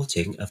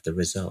 reporting of the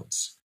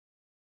results.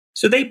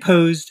 So they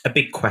posed a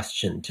big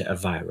question to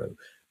Aviro.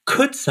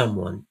 Could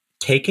someone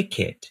take a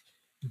kit,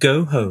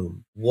 go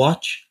home,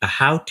 watch a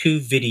how-to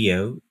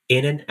video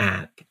in an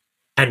app,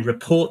 and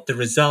report the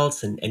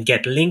results and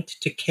get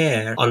linked to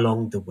care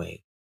along the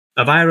way?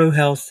 Aviro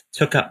Health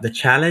took up the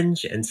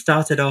challenge and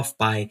started off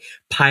by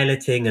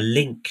piloting a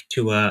link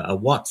to a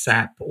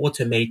WhatsApp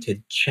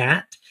automated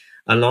chat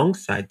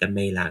alongside the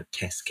mail-out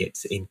test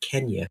kits in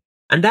Kenya.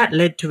 And that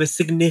led to a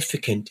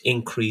significant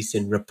increase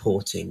in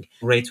reporting.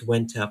 Rates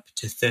went up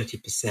to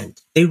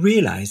 30%. They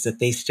realized that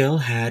they still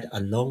had a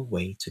long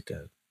way to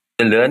go.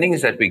 The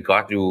learnings that we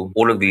got through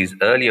all of these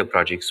earlier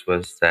projects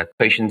was that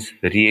patients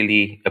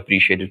really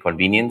appreciated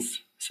convenience.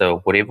 So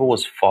whatever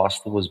was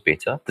faster was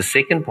better. The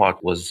second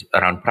part was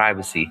around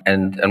privacy.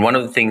 And one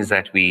of the things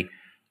that we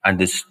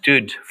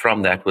understood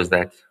from that was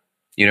that,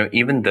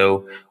 even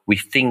though we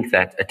think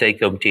that a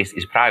take-home test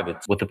is private,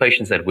 with the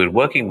patients that we're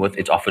working with,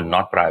 it's often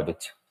not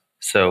private.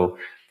 So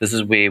This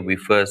is where we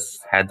first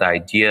had the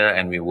idea,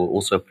 and we were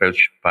also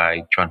approached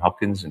by Johns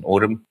Hopkins in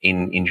Autumn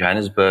in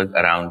Johannesburg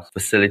around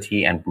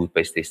facility and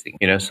booth-based testing.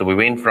 So we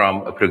went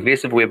from a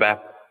progressive web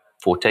app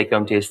for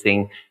take-home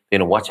testing,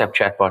 then a WhatsApp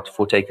chatbot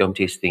for take-home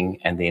testing,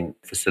 and then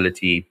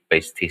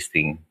facility-based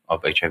testing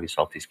of HIV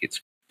self-test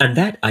kits. And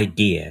that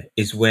idea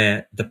is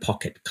where the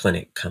Pocket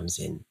Clinic comes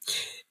in.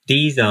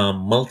 These are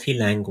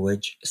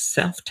multi-language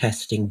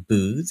self-testing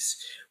booths,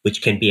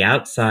 which can be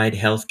outside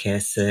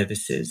healthcare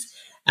services,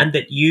 and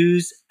that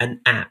use an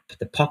app,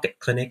 the Pocket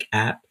Clinic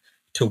app,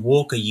 to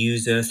walk a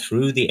user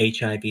through the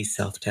HIV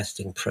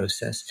self-testing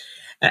process,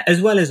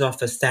 as well as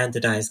offer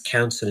standardized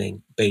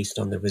counseling based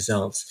on the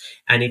results,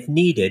 and if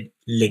needed,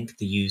 link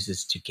the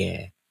users to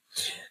care.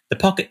 The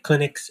Pocket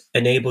Clinics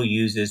enable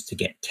users to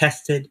get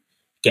tested,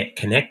 get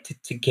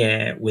connected to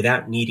care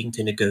without needing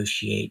to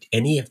negotiate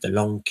any of the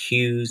long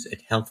queues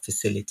at health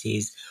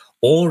facilities,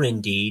 or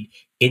indeed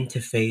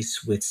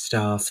interface with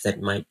staff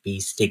that might be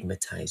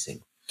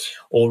stigmatizing.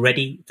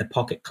 Already, the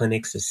Pocket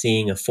Clinics are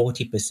seeing a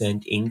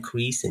 40%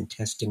 increase in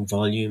testing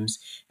volumes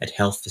at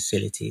health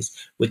facilities,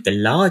 with the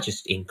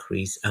largest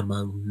increase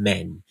among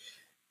men.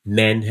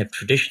 Men have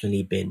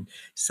traditionally been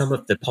some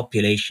of the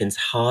population's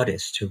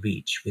hardest to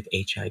reach with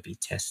HIV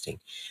testing.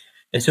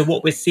 And so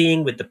what we're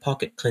seeing with the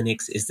Pocket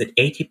Clinics is that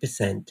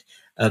 80%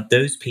 of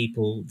those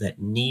people that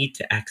need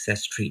to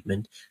access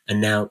treatment are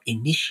now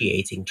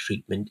initiating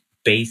treatment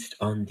based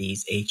on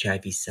these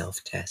HIV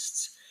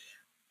self-tests.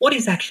 What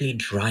is actually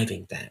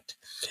driving that?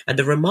 And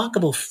the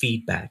remarkable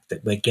feedback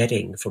that we're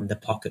getting from the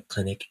Pocket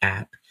Clinic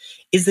app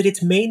is that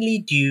it's mainly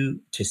due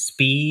to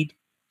speed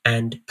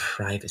and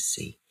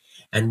privacy.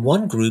 And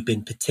one group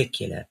in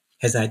particular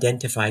has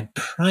identified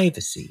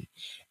privacy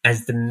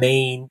as the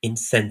main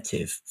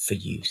incentive for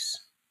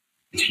use.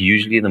 It's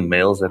usually the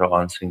males that are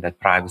answering that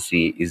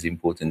privacy is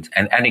important.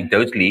 And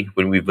anecdotally,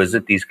 when we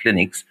visit these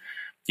clinics,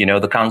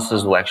 the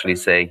counselors will actually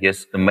say,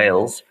 yes, the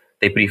males,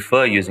 they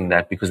prefer using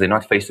that because they're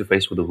not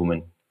face-to-face with a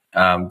woman.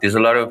 There's a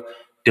lot of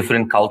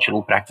different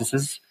cultural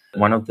practices.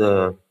 One of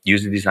the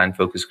user design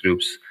focus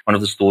groups, one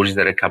of the stories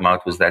that had come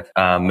out was that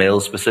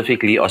males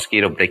specifically are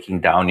scared of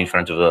breaking down in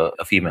front of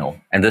a female.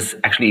 And this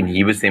actually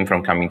inhibits them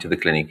from coming to the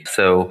clinic.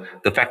 So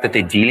the fact that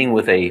they're dealing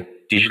with a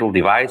digital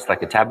device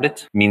like a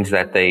tablet means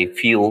that they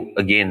feel,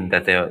 again,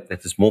 that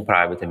it's more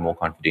private and more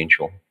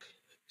confidential.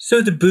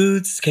 So the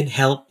booths can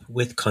help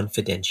with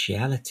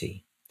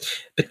confidentiality,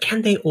 but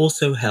can they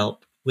also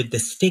help with the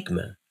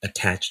stigma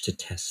attached to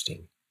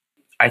testing?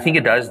 I think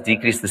it does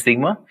decrease the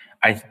stigma,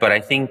 but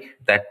I think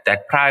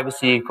that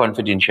privacy,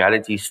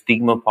 confidentiality,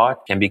 stigma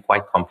part can be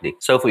quite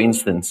complex. So, for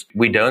instance,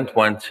 we don't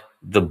want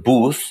the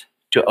booth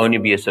to only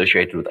be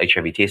associated with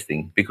HIV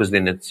testing because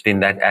then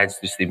that adds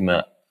to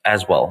stigma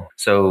as well.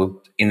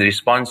 So, in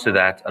response to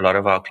that, a lot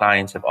of our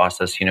clients have asked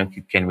us,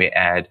 can we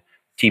add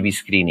TB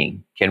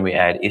screening? Can we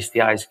add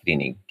STI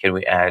screening? Can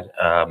we add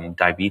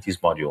diabetes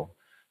module?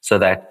 So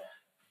that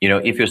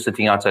if you're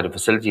sitting outside a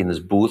facility in this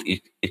booth,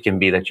 it can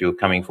be that you're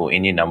coming for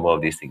any number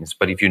of these things.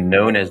 But if you're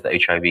known as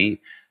the HIV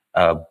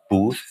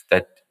booth,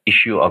 that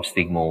issue of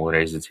stigma will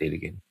raise its head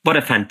again. What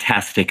a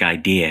fantastic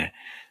idea.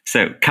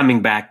 So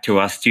coming back to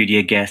our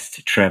studio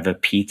guest, Trevor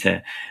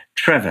Peter.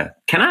 Trevor,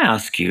 can I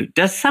ask you,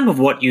 does some of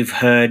what you've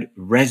heard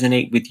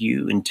resonate with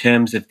you in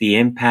terms of the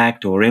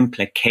impact or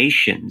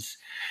implications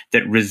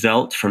that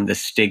result from the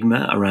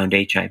stigma around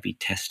HIV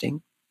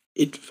testing?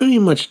 It very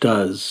much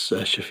does,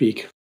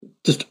 Shafiq.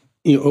 Just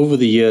over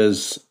the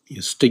years,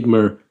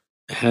 stigma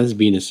has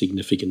been a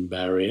significant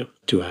barrier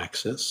to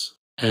access.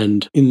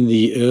 And in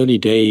the early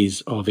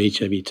days of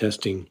HIV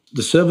testing,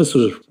 the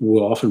services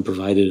were often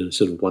provided in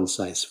sort of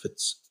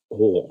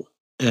one-size-fits-all.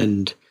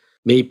 And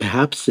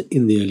perhaps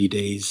in the early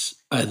days,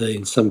 either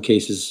in some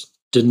cases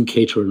didn't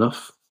cater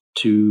enough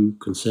to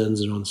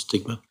concerns around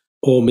stigma,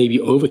 or maybe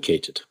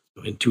overcatered,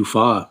 went too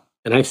far.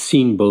 And I've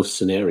seen both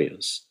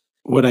scenarios.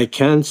 What I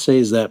can say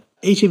is that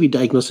HIV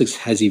diagnostics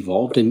has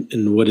evolved,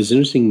 and what is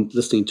interesting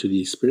listening to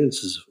the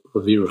experiences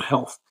of Vero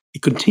Health,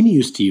 it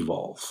continues to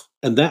evolve.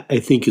 And that, I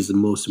think, is the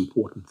most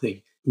important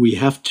thing. We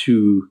have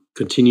to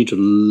continue to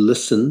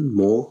listen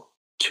more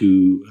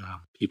to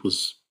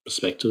people's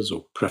perspectives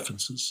or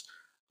preferences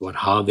about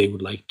how they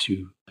would like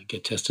to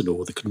get tested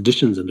or the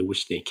conditions under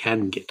which they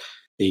can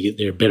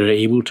they're better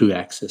able to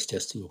access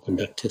testing or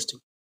conduct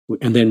testing.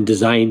 And then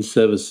design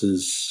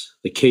services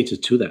that cater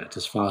to that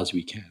as far as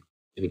we can.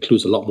 It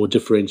includes a lot more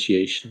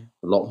differentiation,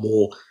 a lot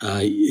more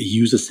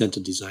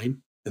user-centered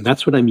design. And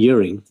that's what I'm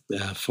hearing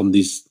from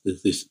the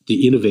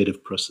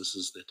innovative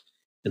processes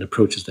and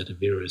approaches that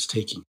Avera is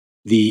taking.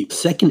 The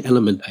second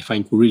element I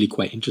find really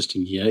quite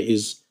interesting here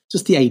is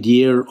just the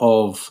idea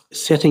of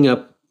setting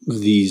up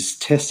these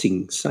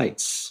testing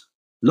sites,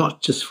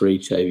 not just for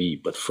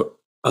HIV, but for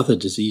other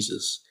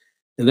diseases.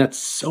 And that's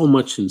so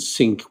much in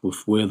sync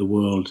with where the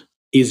world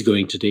is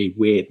going today,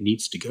 where it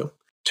needs to go,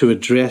 to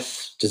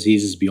address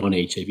diseases beyond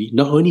HIV,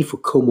 not only for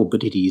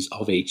comorbidities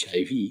of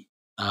HIV.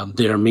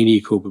 There are many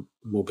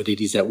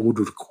comorbidities that would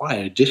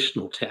require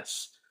additional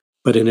tests.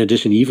 But in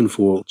addition, even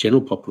for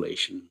general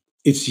population,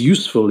 it's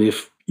useful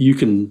if you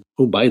can,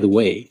 oh, by the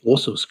way,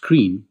 also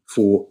screen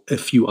for a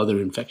few other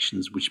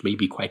infections, which may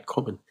be quite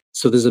common.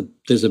 So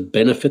there's a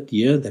benefit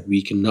here that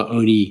we can not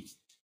only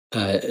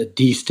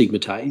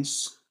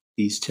destigmatize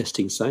these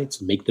testing sites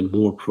and make them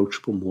more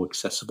approachable, more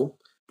accessible,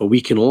 but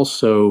we can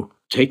also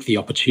take the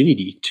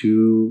opportunity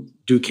to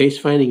do case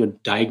finding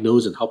and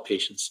diagnose and help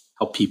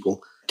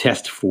people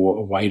test for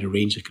a wider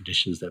range of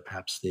conditions that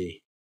perhaps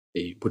they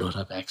would not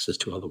have access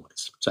to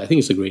otherwise. So I think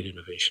it's a great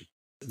innovation.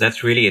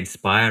 That's really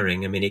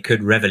inspiring. I mean, it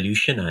could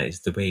revolutionize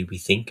the way we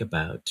think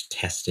about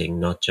testing,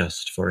 not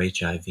just for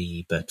HIV,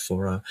 but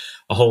for a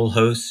whole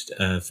host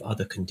of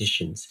other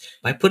conditions.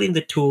 By putting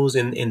the tools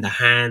in the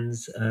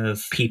hands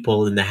of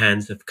people, in the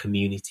hands of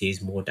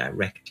communities more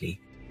directly.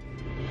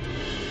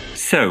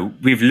 So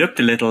we've looked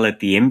a little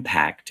at the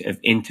impact of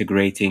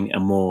integrating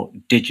a more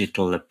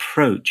digital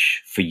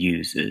approach for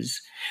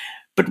users.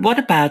 But what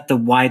about the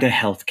wider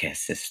healthcare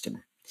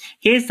system?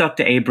 Here's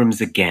Dr.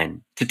 Abrams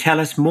again to tell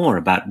us more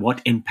about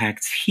what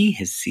impacts he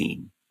has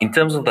seen. In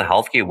terms of the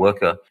healthcare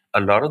worker,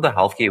 a lot of the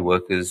healthcare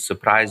workers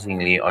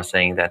surprisingly are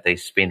saying that they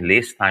spend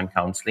less time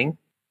counseling.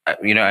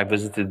 I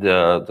visited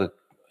the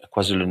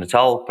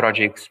KwaZulu-Natal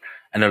projects,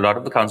 and a lot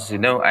of the counselors say,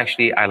 no,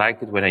 actually, I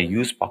like it when I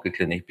use Pocket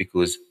Clinic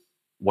because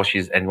what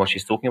she's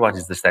talking about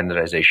is the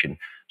standardization.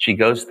 She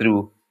goes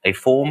through a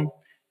form.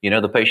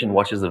 The patient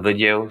watches the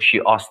video, she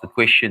asks the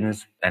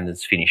questions, and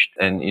it's finished.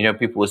 And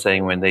people were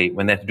saying when they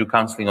have to do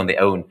counseling on their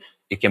own,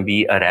 it can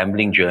be a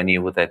rambling journey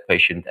with that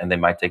patient, and they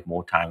might take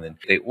more time. And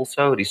they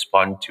also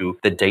respond to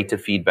the data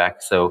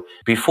feedback. So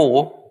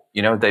before,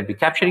 they'd be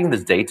capturing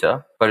this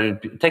data, but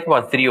it'd take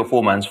about 3 or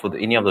 4 months for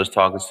any of those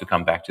targets to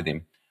come back to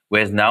them.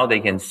 Whereas now they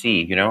can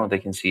see,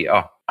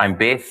 oh, I'm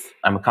Beth,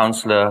 I'm a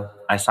counselor,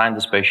 I signed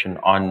this patient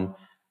on.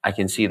 I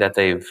can see that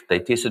they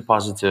tested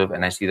positive,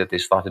 and I see that they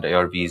started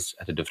ARVs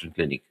at a different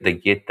clinic. They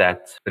get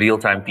that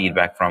real-time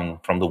feedback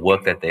from the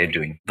work that they're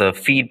doing. The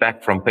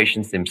feedback from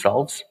patients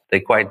themselves, they're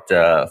quite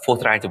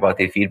forthright about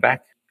their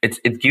feedback.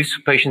 It gives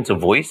patients a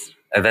voice.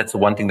 And that's the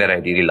one thing that I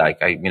really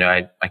like.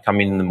 I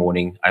come in the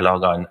morning, I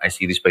log on, I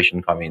see these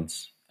patient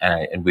comments,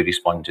 and we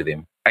respond to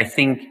them. I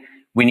think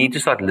we need to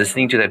start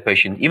listening to that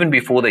patient even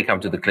before they come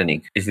to the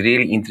clinic. It's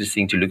really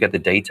interesting to look at the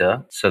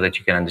data so that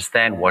you can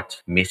understand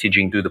what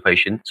messaging to the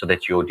patient so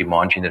that your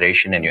demand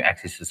generation and your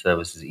access to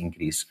services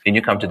increase. Then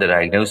you come to the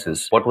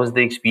diagnosis. What was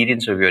the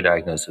experience of your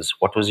diagnosis?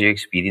 What was your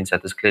experience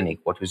at this clinic?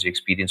 What was your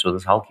experience with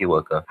this healthcare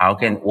worker? How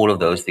can all of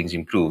those things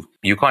improve?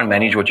 You can't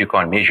manage what you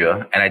can't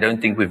measure, and I don't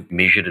think we've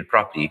measured it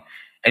properly.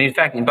 And in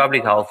fact, in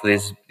public health, there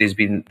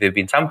have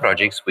been some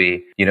projects where,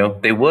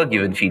 they were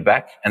given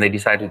feedback and they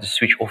decided to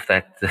switch off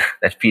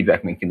that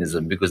feedback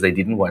mechanism because they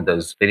didn't want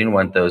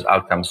those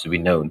outcomes to be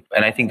known.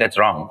 And I think that's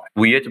wrong.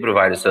 We're here to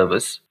provide a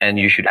service, and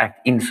you should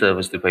act in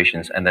service to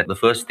patients. And that the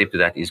first step to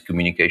that is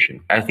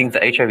communication. I think the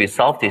HIV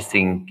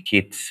self-testing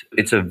kit,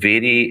 it's a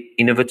very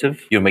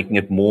innovative. You're making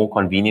it more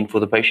convenient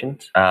for the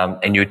patient.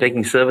 And you're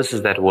taking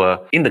services that were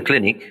in the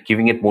clinic,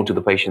 giving it more to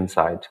the patient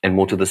side and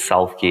more to the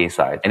self-care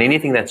side. And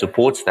anything that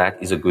supports that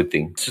is a good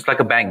thing. It's just like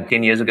a bank.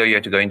 10 years ago, you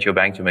had to go into your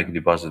bank to make a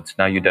deposit.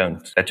 Now you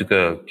don't. That took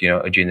a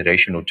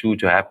generation or two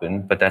to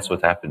happen, but that's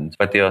what happened.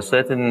 But there are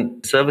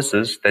certain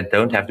services that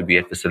don't have to be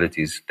at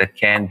facilities that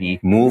can be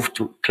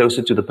moved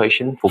closer to the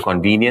patient for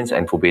convenience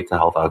and for better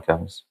health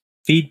outcomes.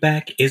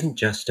 Feedback isn't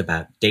just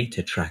about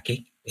data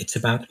tracking. It's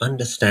about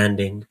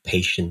understanding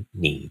patient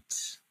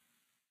needs.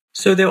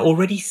 So they're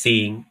already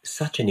seeing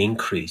such an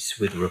increase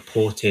with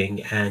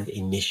reporting and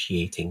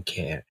initiating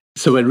care.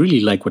 So I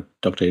really like what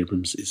Dr.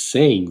 Abrams is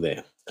saying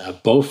there,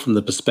 both from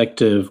the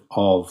perspective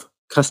of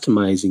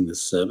customizing the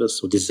service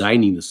or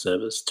designing the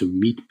service to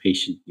meet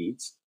patient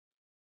needs,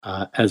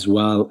 as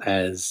well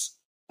as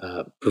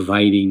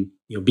providing,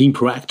 being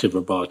proactive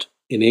about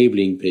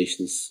enabling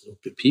patients,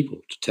 people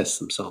to test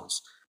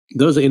themselves.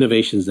 Those are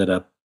innovations that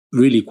are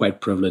really quite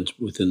prevalent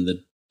within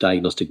the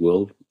diagnostic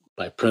world.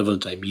 By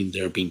prevalent, I mean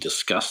they're being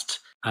discussed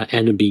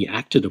and being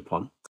acted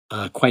upon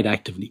quite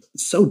actively.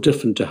 It's so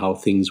different to how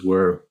things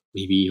were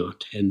maybe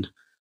 10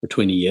 or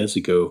 20 years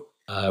ago,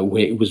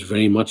 where it was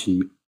very much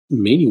in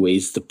many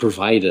ways the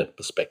provider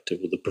perspective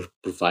or the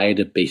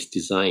provider-based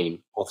design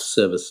of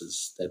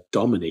services that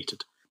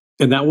dominated.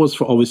 And that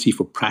was obviously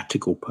for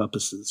practical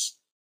purposes.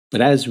 But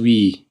as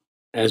we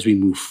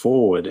move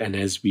forward and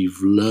as we've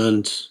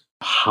learned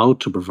how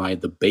to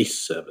provide the base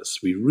service,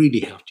 we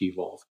really have to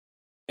evolve.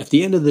 At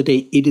the end of the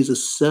day, it is a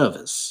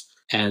service,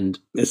 and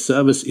a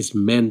service is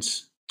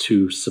meant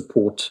to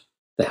support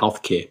the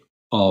healthcare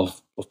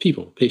of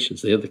people,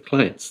 patients. They are the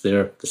clients.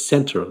 They're the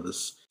center of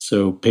this.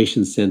 So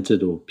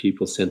patient-centered or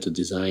people-centered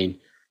design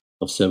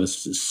of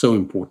services is so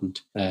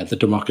important. The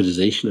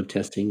democratization of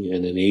testing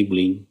and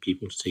enabling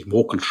people to take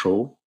more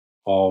control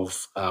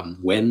of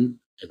when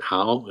and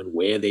how and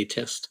where they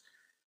test,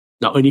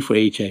 not only for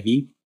HIV,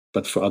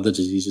 but for other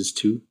diseases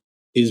too,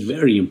 is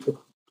very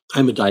important.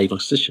 I'm a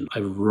diagnostician. I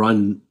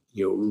run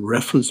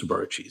reference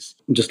laboratories.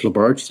 Just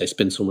laboratories, I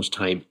spend so much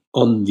time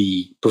on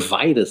the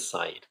provider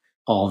side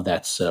of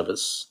that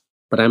service.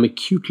 But I'm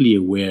acutely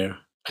aware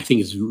I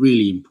think it's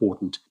really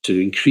important to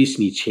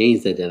increasingly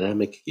change the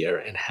dynamic here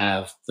and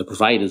have the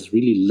providers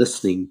really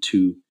listening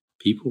to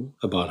people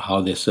about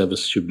how their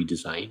service should be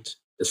designed.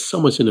 There's so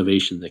much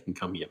innovation that can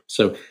come here.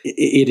 So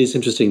it is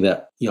interesting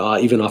that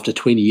even after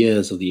 20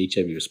 years of the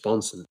HIV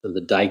response and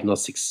the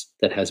diagnostics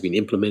that has been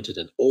implemented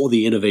and all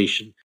the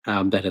innovation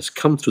that has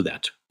come through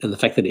that, and the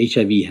fact that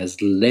HIV has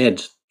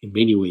led in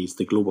many ways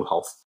the global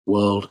health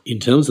world in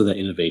terms of that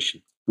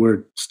innovation,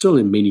 we're still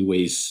in many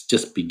ways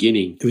just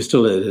beginning. We're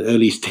still at an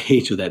early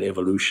stage of that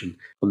evolution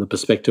from the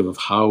perspective of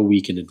how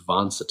we can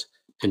advance it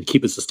and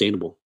keep it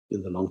sustainable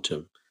in the long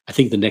term. I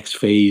think the next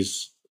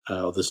phase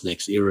of this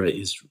next era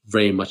is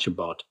very much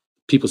about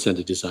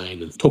people-centered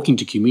design and talking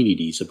to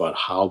communities about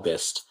how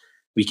best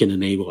we can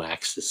enable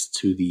access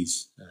to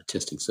these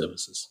testing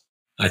services.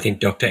 I think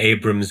Dr.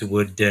 Abrams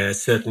would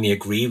certainly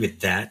agree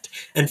with that.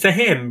 And for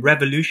him,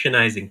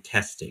 revolutionizing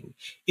testing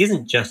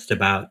isn't just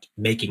about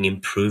making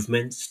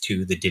improvements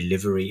to the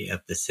delivery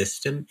of the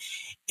system.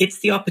 It's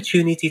the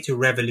opportunity to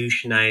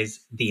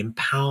revolutionize the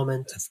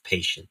empowerment of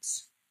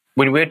patients.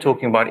 When we're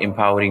talking about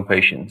empowering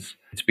patients,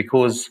 it's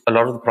because a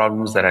lot of the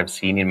problems that I've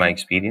seen in my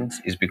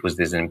experience is because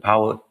there's a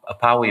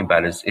power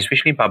imbalance,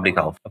 especially in public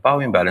health, a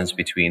power imbalance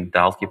between the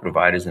healthcare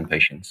providers and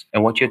patients.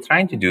 And what you're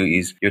trying to do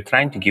is you're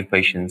trying to give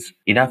patients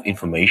enough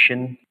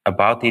information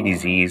about their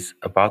disease,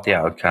 about their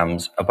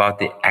outcomes, about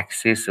their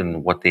access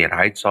and what their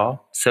rights are,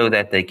 so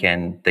that they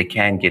can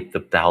get the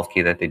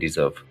healthcare that they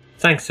deserve.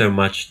 Thanks so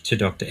much to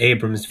Dr.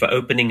 Abrams for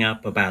opening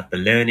up about the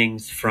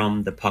learnings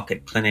from the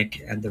Pocket Clinic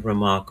and the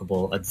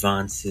remarkable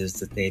advances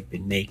that they've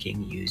been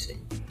making using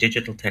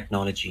digital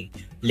technology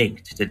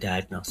linked to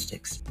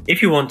diagnostics.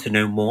 If you want to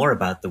know more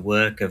about the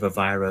work of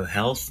Aviro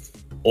Health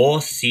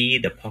or see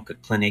the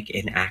Pocket Clinic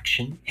in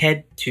action,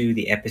 head to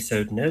the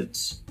episode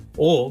notes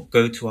or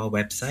go to our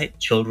website,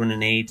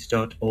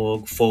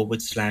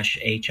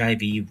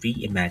 childrenandaids.org/HIV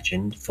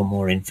reimagined for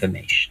more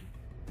information.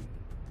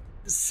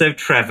 So,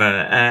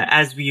 Trevor,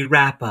 as we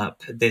wrap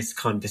up this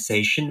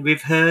conversation,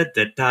 we've heard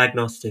that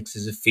diagnostics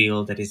is a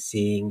field that is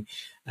seeing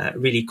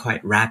really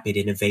quite rapid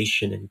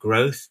innovation and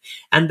growth,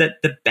 and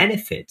that the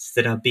benefits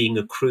that are being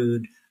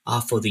accrued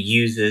are for the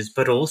users,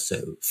 but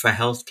also for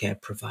healthcare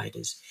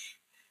providers.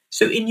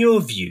 So, in your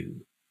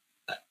view,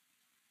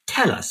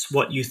 tell us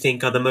what you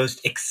think are the most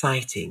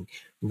exciting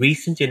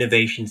recent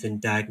innovations in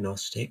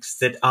diagnostics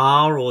that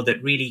are or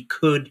that really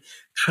could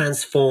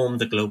transform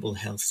the global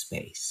health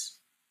space.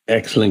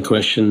 Excellent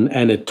question,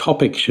 and a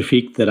topic,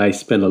 Shafiq, that I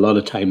spend a lot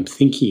of time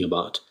thinking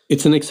about.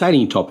 It's an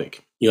exciting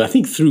topic. I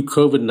think through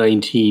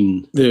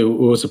COVID-19, there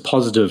was a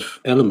positive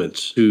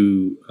element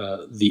to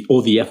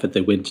the effort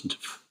that went into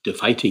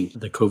fighting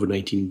the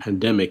COVID-19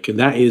 pandemic, and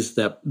that is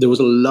that there was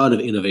a lot of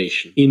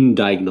innovation in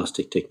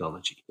diagnostic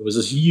technology. There was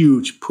this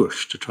huge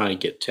push to try and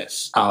get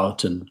tests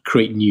out and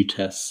create new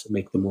tests and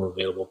make them more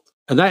available.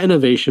 And that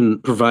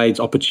innovation provides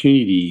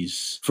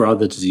opportunities for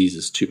other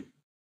diseases too.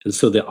 And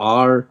so there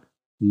are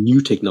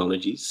new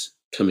technologies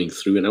coming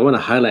through. And I want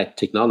to highlight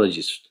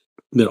technologies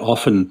that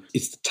often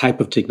it's the type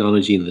of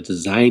technology and the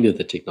design of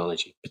the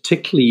technology,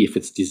 particularly if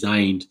it's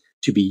designed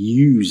to be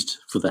used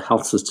for the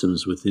health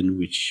systems within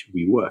which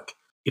we work.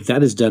 If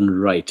that is done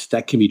right,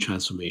 that can be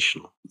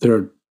transformational. There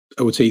are,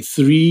 I would say,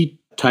 3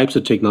 types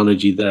of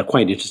technology that are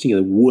quite interesting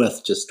and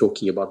worth just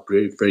talking about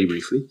very, very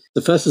briefly.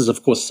 The first is,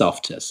 of course,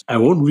 self-tests. I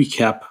won't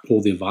recap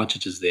all the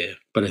advantages there,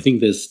 but I think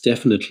there's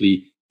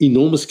definitely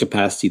enormous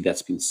capacity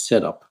that's been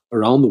set up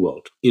around the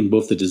world in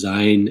both the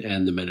design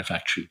and the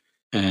manufacturing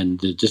and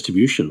the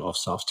distribution of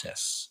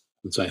self-tests.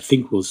 And so I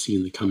think we'll see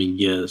in the coming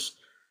years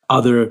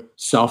other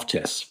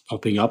self-tests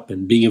popping up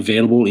and being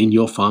available in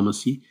your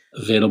pharmacy,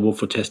 available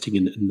for testing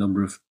in a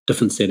number of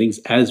different settings,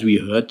 as we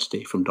heard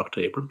today from Dr.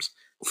 Abrams,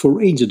 for a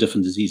range of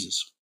different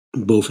diseases,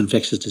 both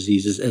infectious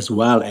diseases as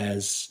well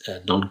as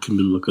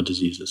non-communicable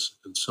diseases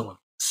and so on.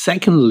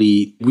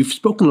 Secondly, we've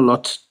spoken a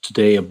lot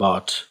today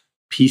about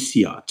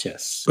PCR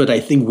tests, but I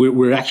think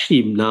we're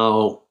actually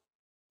now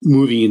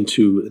moving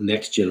into the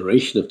next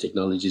generation of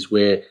technologies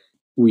where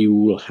we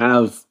will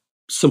have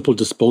simple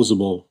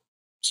disposable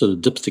sort of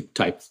dipstick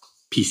type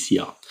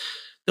PCR.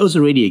 Those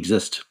already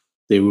exist.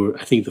 They were,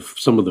 I think,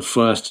 some of the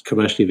first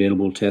commercially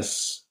available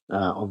tests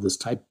of this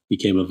type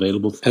became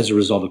available as a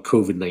result of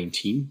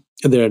COVID-19.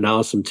 And there are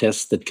now some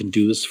tests that can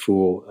do this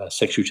for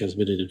sexually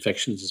transmitted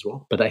infections as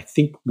well. But I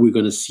think we're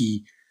going to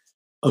see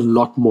a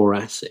lot more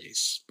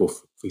assays,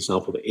 both, for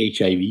example, for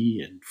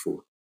HIV and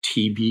for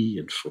TB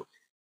and for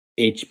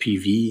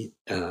HPV,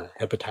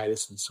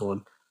 hepatitis, and so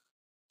on.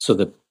 So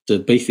that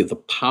basically the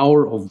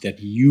power of that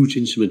huge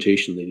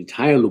instrumentation, the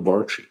entire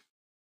laboratory,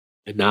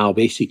 and now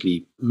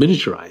basically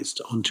miniaturized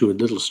onto a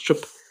little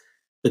strip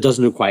that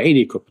doesn't require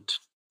any equipment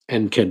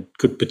and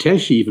could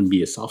potentially even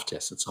be a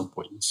self-test at some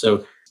point.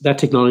 So that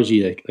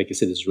technology, like I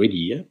said, is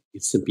already here.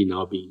 It's simply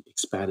now being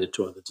expanded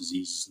to other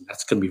diseases. And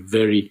that's going to be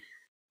very,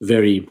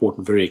 very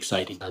important, very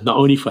exciting. Not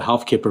only for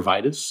healthcare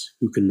providers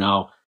who can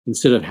now,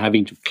 instead of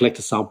having to collect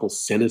a sample,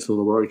 send it to the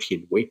laboratory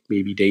and wait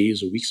maybe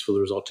days or weeks for the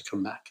result to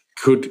come back,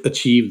 could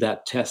achieve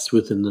that test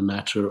within a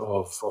matter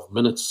of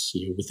minutes,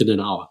 within an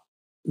hour.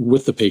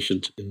 with the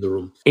patient in the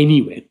room,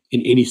 anywhere,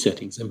 in any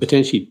settings, and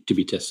potentially to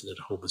be tested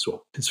at home as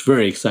well. It's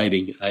very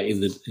exciting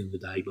in the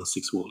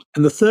diagnostics world.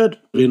 And the third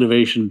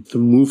innovation, the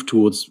move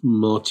towards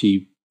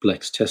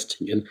multiplex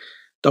testing. And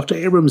Dr.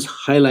 Abrams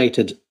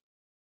highlighted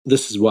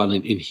this as well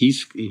in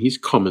his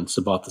comments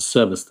about the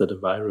service that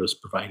Avira is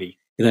providing.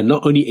 And that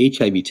not only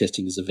HIV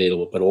testing is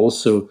available, but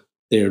also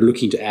they're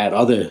looking to add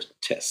other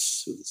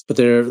tests. But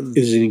there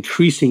is an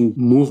increasing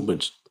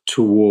movement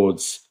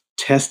towards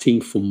testing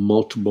for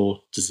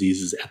multiple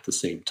diseases at the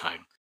same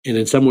time. And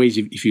in some ways,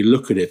 if you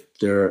look at it,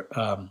 there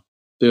are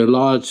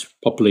large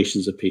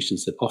populations of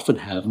patients that often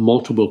have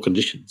multiple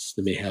conditions.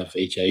 They may have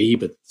HIV,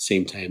 but at the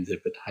same time,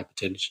 they've got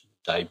hypertension,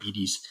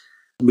 diabetes,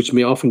 which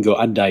may often go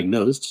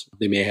undiagnosed.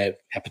 They may have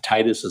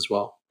hepatitis as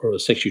well, or a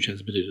sexually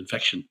transmitted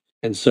infection.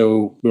 And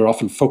so we're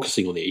often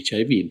focusing on the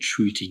HIV and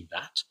treating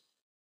that.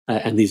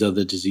 And these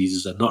other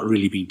diseases are not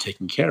really being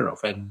taken care of,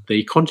 and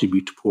they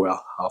contribute to poor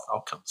health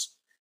outcomes.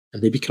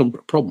 And they become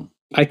a problem.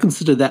 I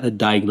consider that a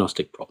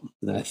diagnostic problem.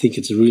 And I think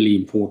it's really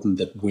important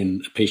that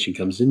when a patient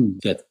comes in,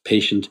 that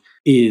patient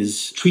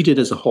is treated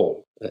as a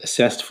whole,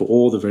 assessed for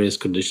all the various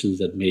conditions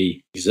that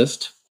may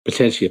exist.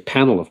 Potentially a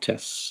panel of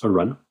tests are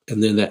run,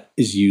 and then that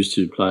is used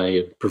to apply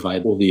and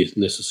provide all the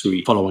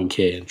necessary following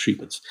care and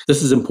treatments.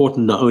 This is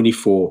important not only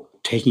for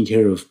taking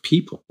care of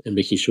people and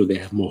making sure they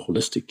have more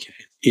holistic care.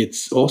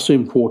 It's also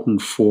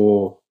important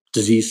for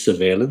disease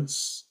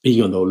surveillance,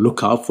 being on the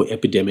lookout for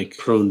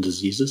epidemic-prone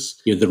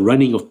diseases. The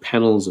running of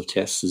panels of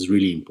tests is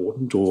really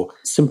important, or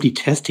simply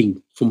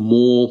testing for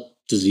more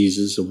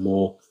diseases or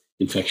more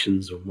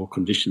infections or more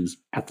conditions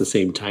at the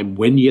same time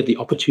when you have the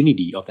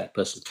opportunity of that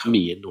person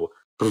coming in or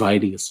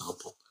providing a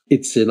sample.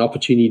 It's an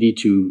opportunity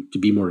to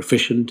be more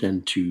efficient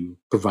and to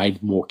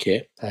provide more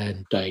care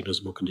and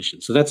diagnose more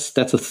conditions. So that's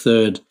a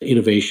third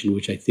innovation,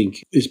 which I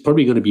think is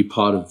probably going to be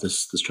part of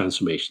this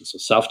transformation. So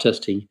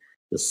self-testing,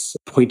 this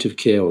point of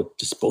care or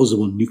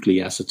disposable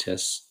nucleic acid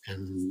tests,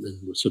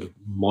 and sort of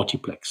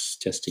multiplex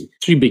testing.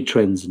 Three big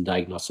trends in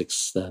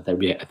diagnostics that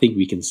I think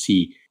we can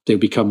see. They'll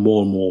become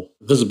more and more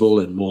visible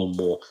and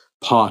more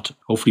part,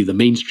 hopefully, the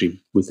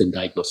mainstream within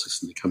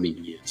diagnostics in the coming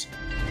years.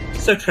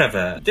 So,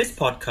 Trevor, this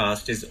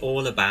podcast is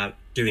all about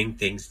doing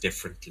things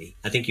differently.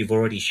 I think you've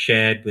already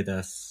shared with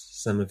us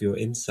some of your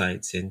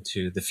insights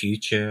into the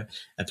future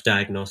of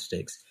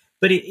diagnostics.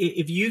 But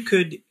if you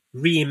could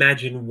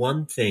reimagine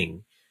one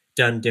thing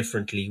done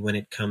differently when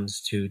it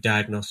comes to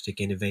diagnostic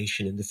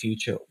innovation in the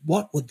future,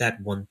 what would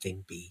that one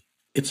thing be?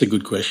 It's a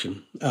good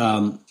question.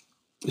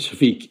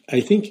 Shafiq,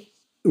 I think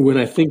when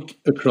I think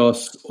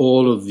across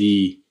all of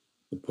the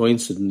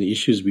points and the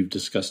issues we've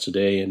discussed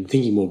today and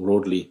thinking more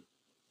broadly,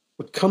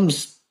 what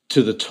comes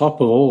to the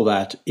top of all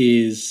that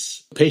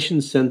is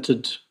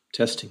patient-centered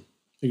testing.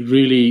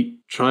 Really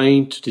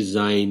trying to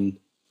design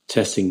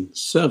testing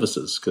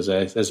services, because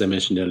as I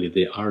mentioned earlier,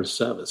 they are a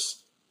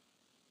service,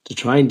 to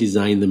try and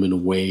design them in a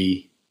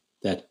way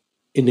that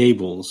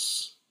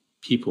enables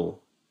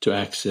people to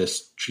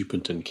access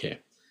treatment and care.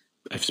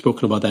 I've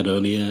spoken about that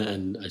earlier,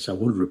 and I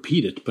won't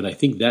repeat it, but I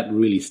think that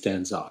really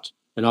stands out.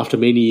 And after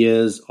many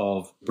years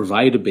of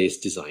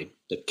provider-based design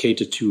that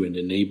catered to and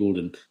enabled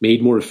and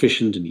made more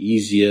efficient and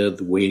easier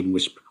the way in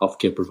which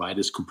healthcare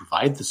providers could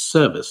provide the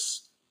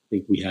service, I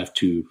think we have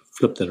to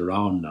flip that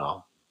around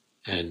now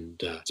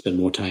and spend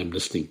more time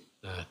listening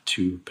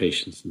to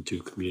patients and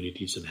to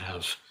communities and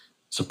have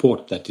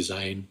support that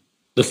design,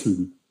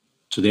 listen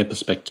to their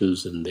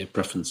perspectives and their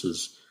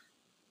preferences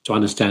to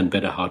understand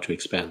better how to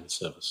expand the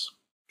service.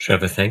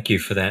 Trevor, thank you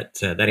for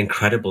that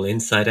incredible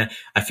insight.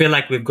 I feel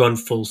like we've gone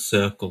full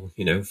circle,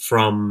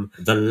 from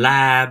the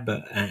lab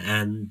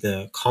and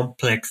the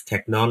complex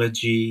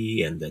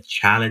technology and the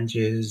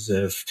challenges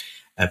of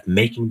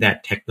making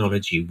that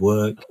technology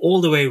work,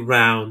 all the way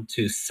around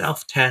to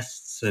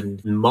self-tests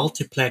and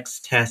multiplex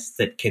tests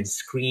that can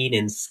screen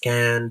and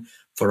scan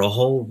for a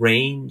whole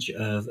range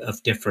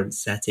of different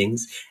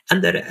settings,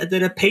 and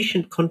that are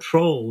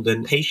patient-controlled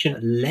and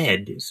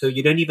patient-led. So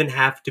you don't even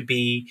have to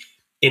be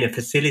in a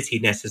facility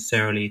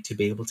necessarily to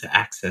be able to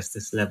access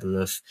this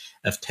level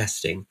of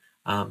testing.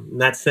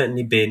 That's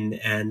certainly been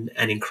an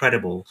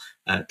incredible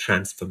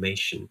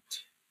transformation.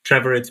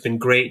 Trevor, it's been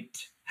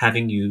great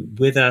having you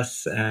with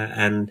us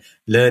and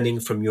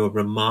learning from your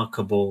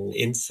remarkable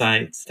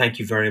insights. Thank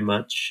you very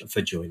much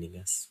for joining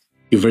us.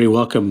 You're very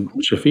welcome,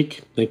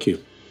 Shafiq. Thank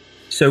you.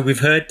 So we've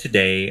heard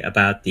today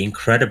about the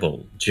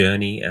incredible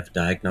journey of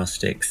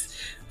diagnostics,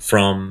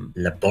 from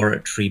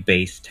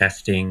laboratory-based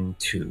testing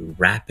to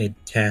rapid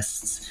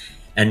tests,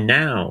 and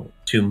now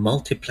to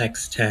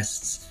multiplex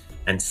tests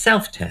and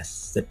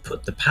self-tests that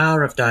put the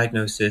power of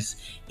diagnosis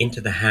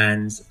into the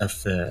hands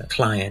of the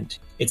client.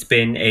 It's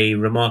been a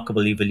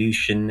remarkable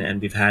evolution,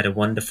 and we've had a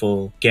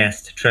wonderful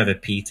guest, Trevor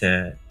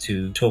Peter,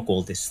 to talk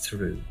all this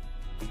through.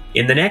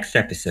 In the next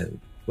episode,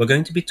 we're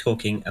going to be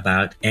talking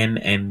about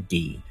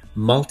MMD,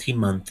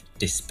 multi-month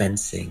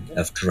dispensing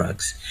of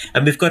drugs.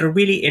 And we've got a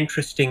really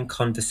interesting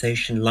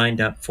conversation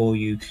lined up for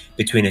you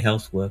between a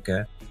health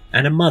worker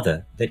and a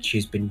mother that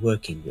she's been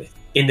working with.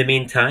 In the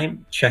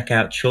meantime, check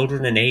out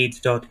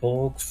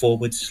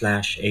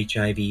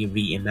childrenandaids.org/HIV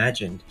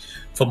Reimagined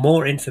for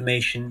more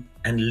information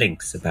and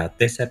links about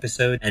this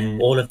episode and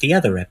all of the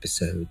other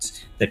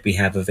episodes that we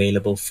have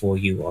available for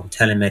you on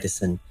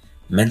telemedicine,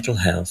 mental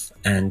health,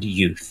 and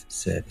youth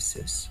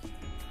services.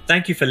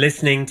 Thank you for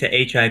listening to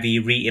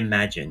HIV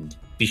Reimagined.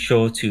 Be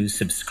sure to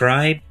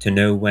subscribe to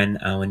know when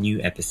our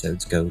new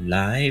episodes go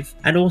live,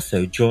 and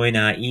also join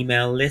our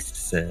email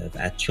listserv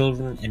at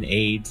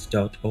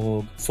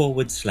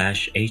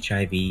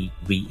childrenandaids.org/HIV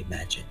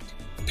Reimagined.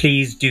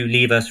 Please do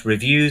leave us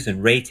reviews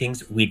and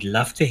ratings. We'd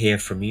love to hear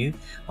from you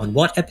on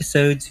what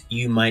episodes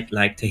you might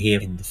like to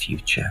hear in the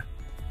future.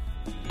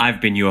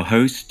 I've been your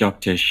host,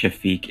 Dr.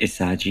 Shafiq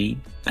Isaji,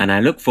 and I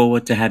look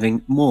forward to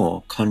having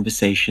more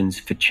conversations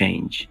for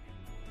change.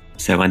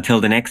 So until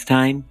the next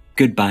time,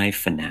 goodbye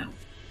for now.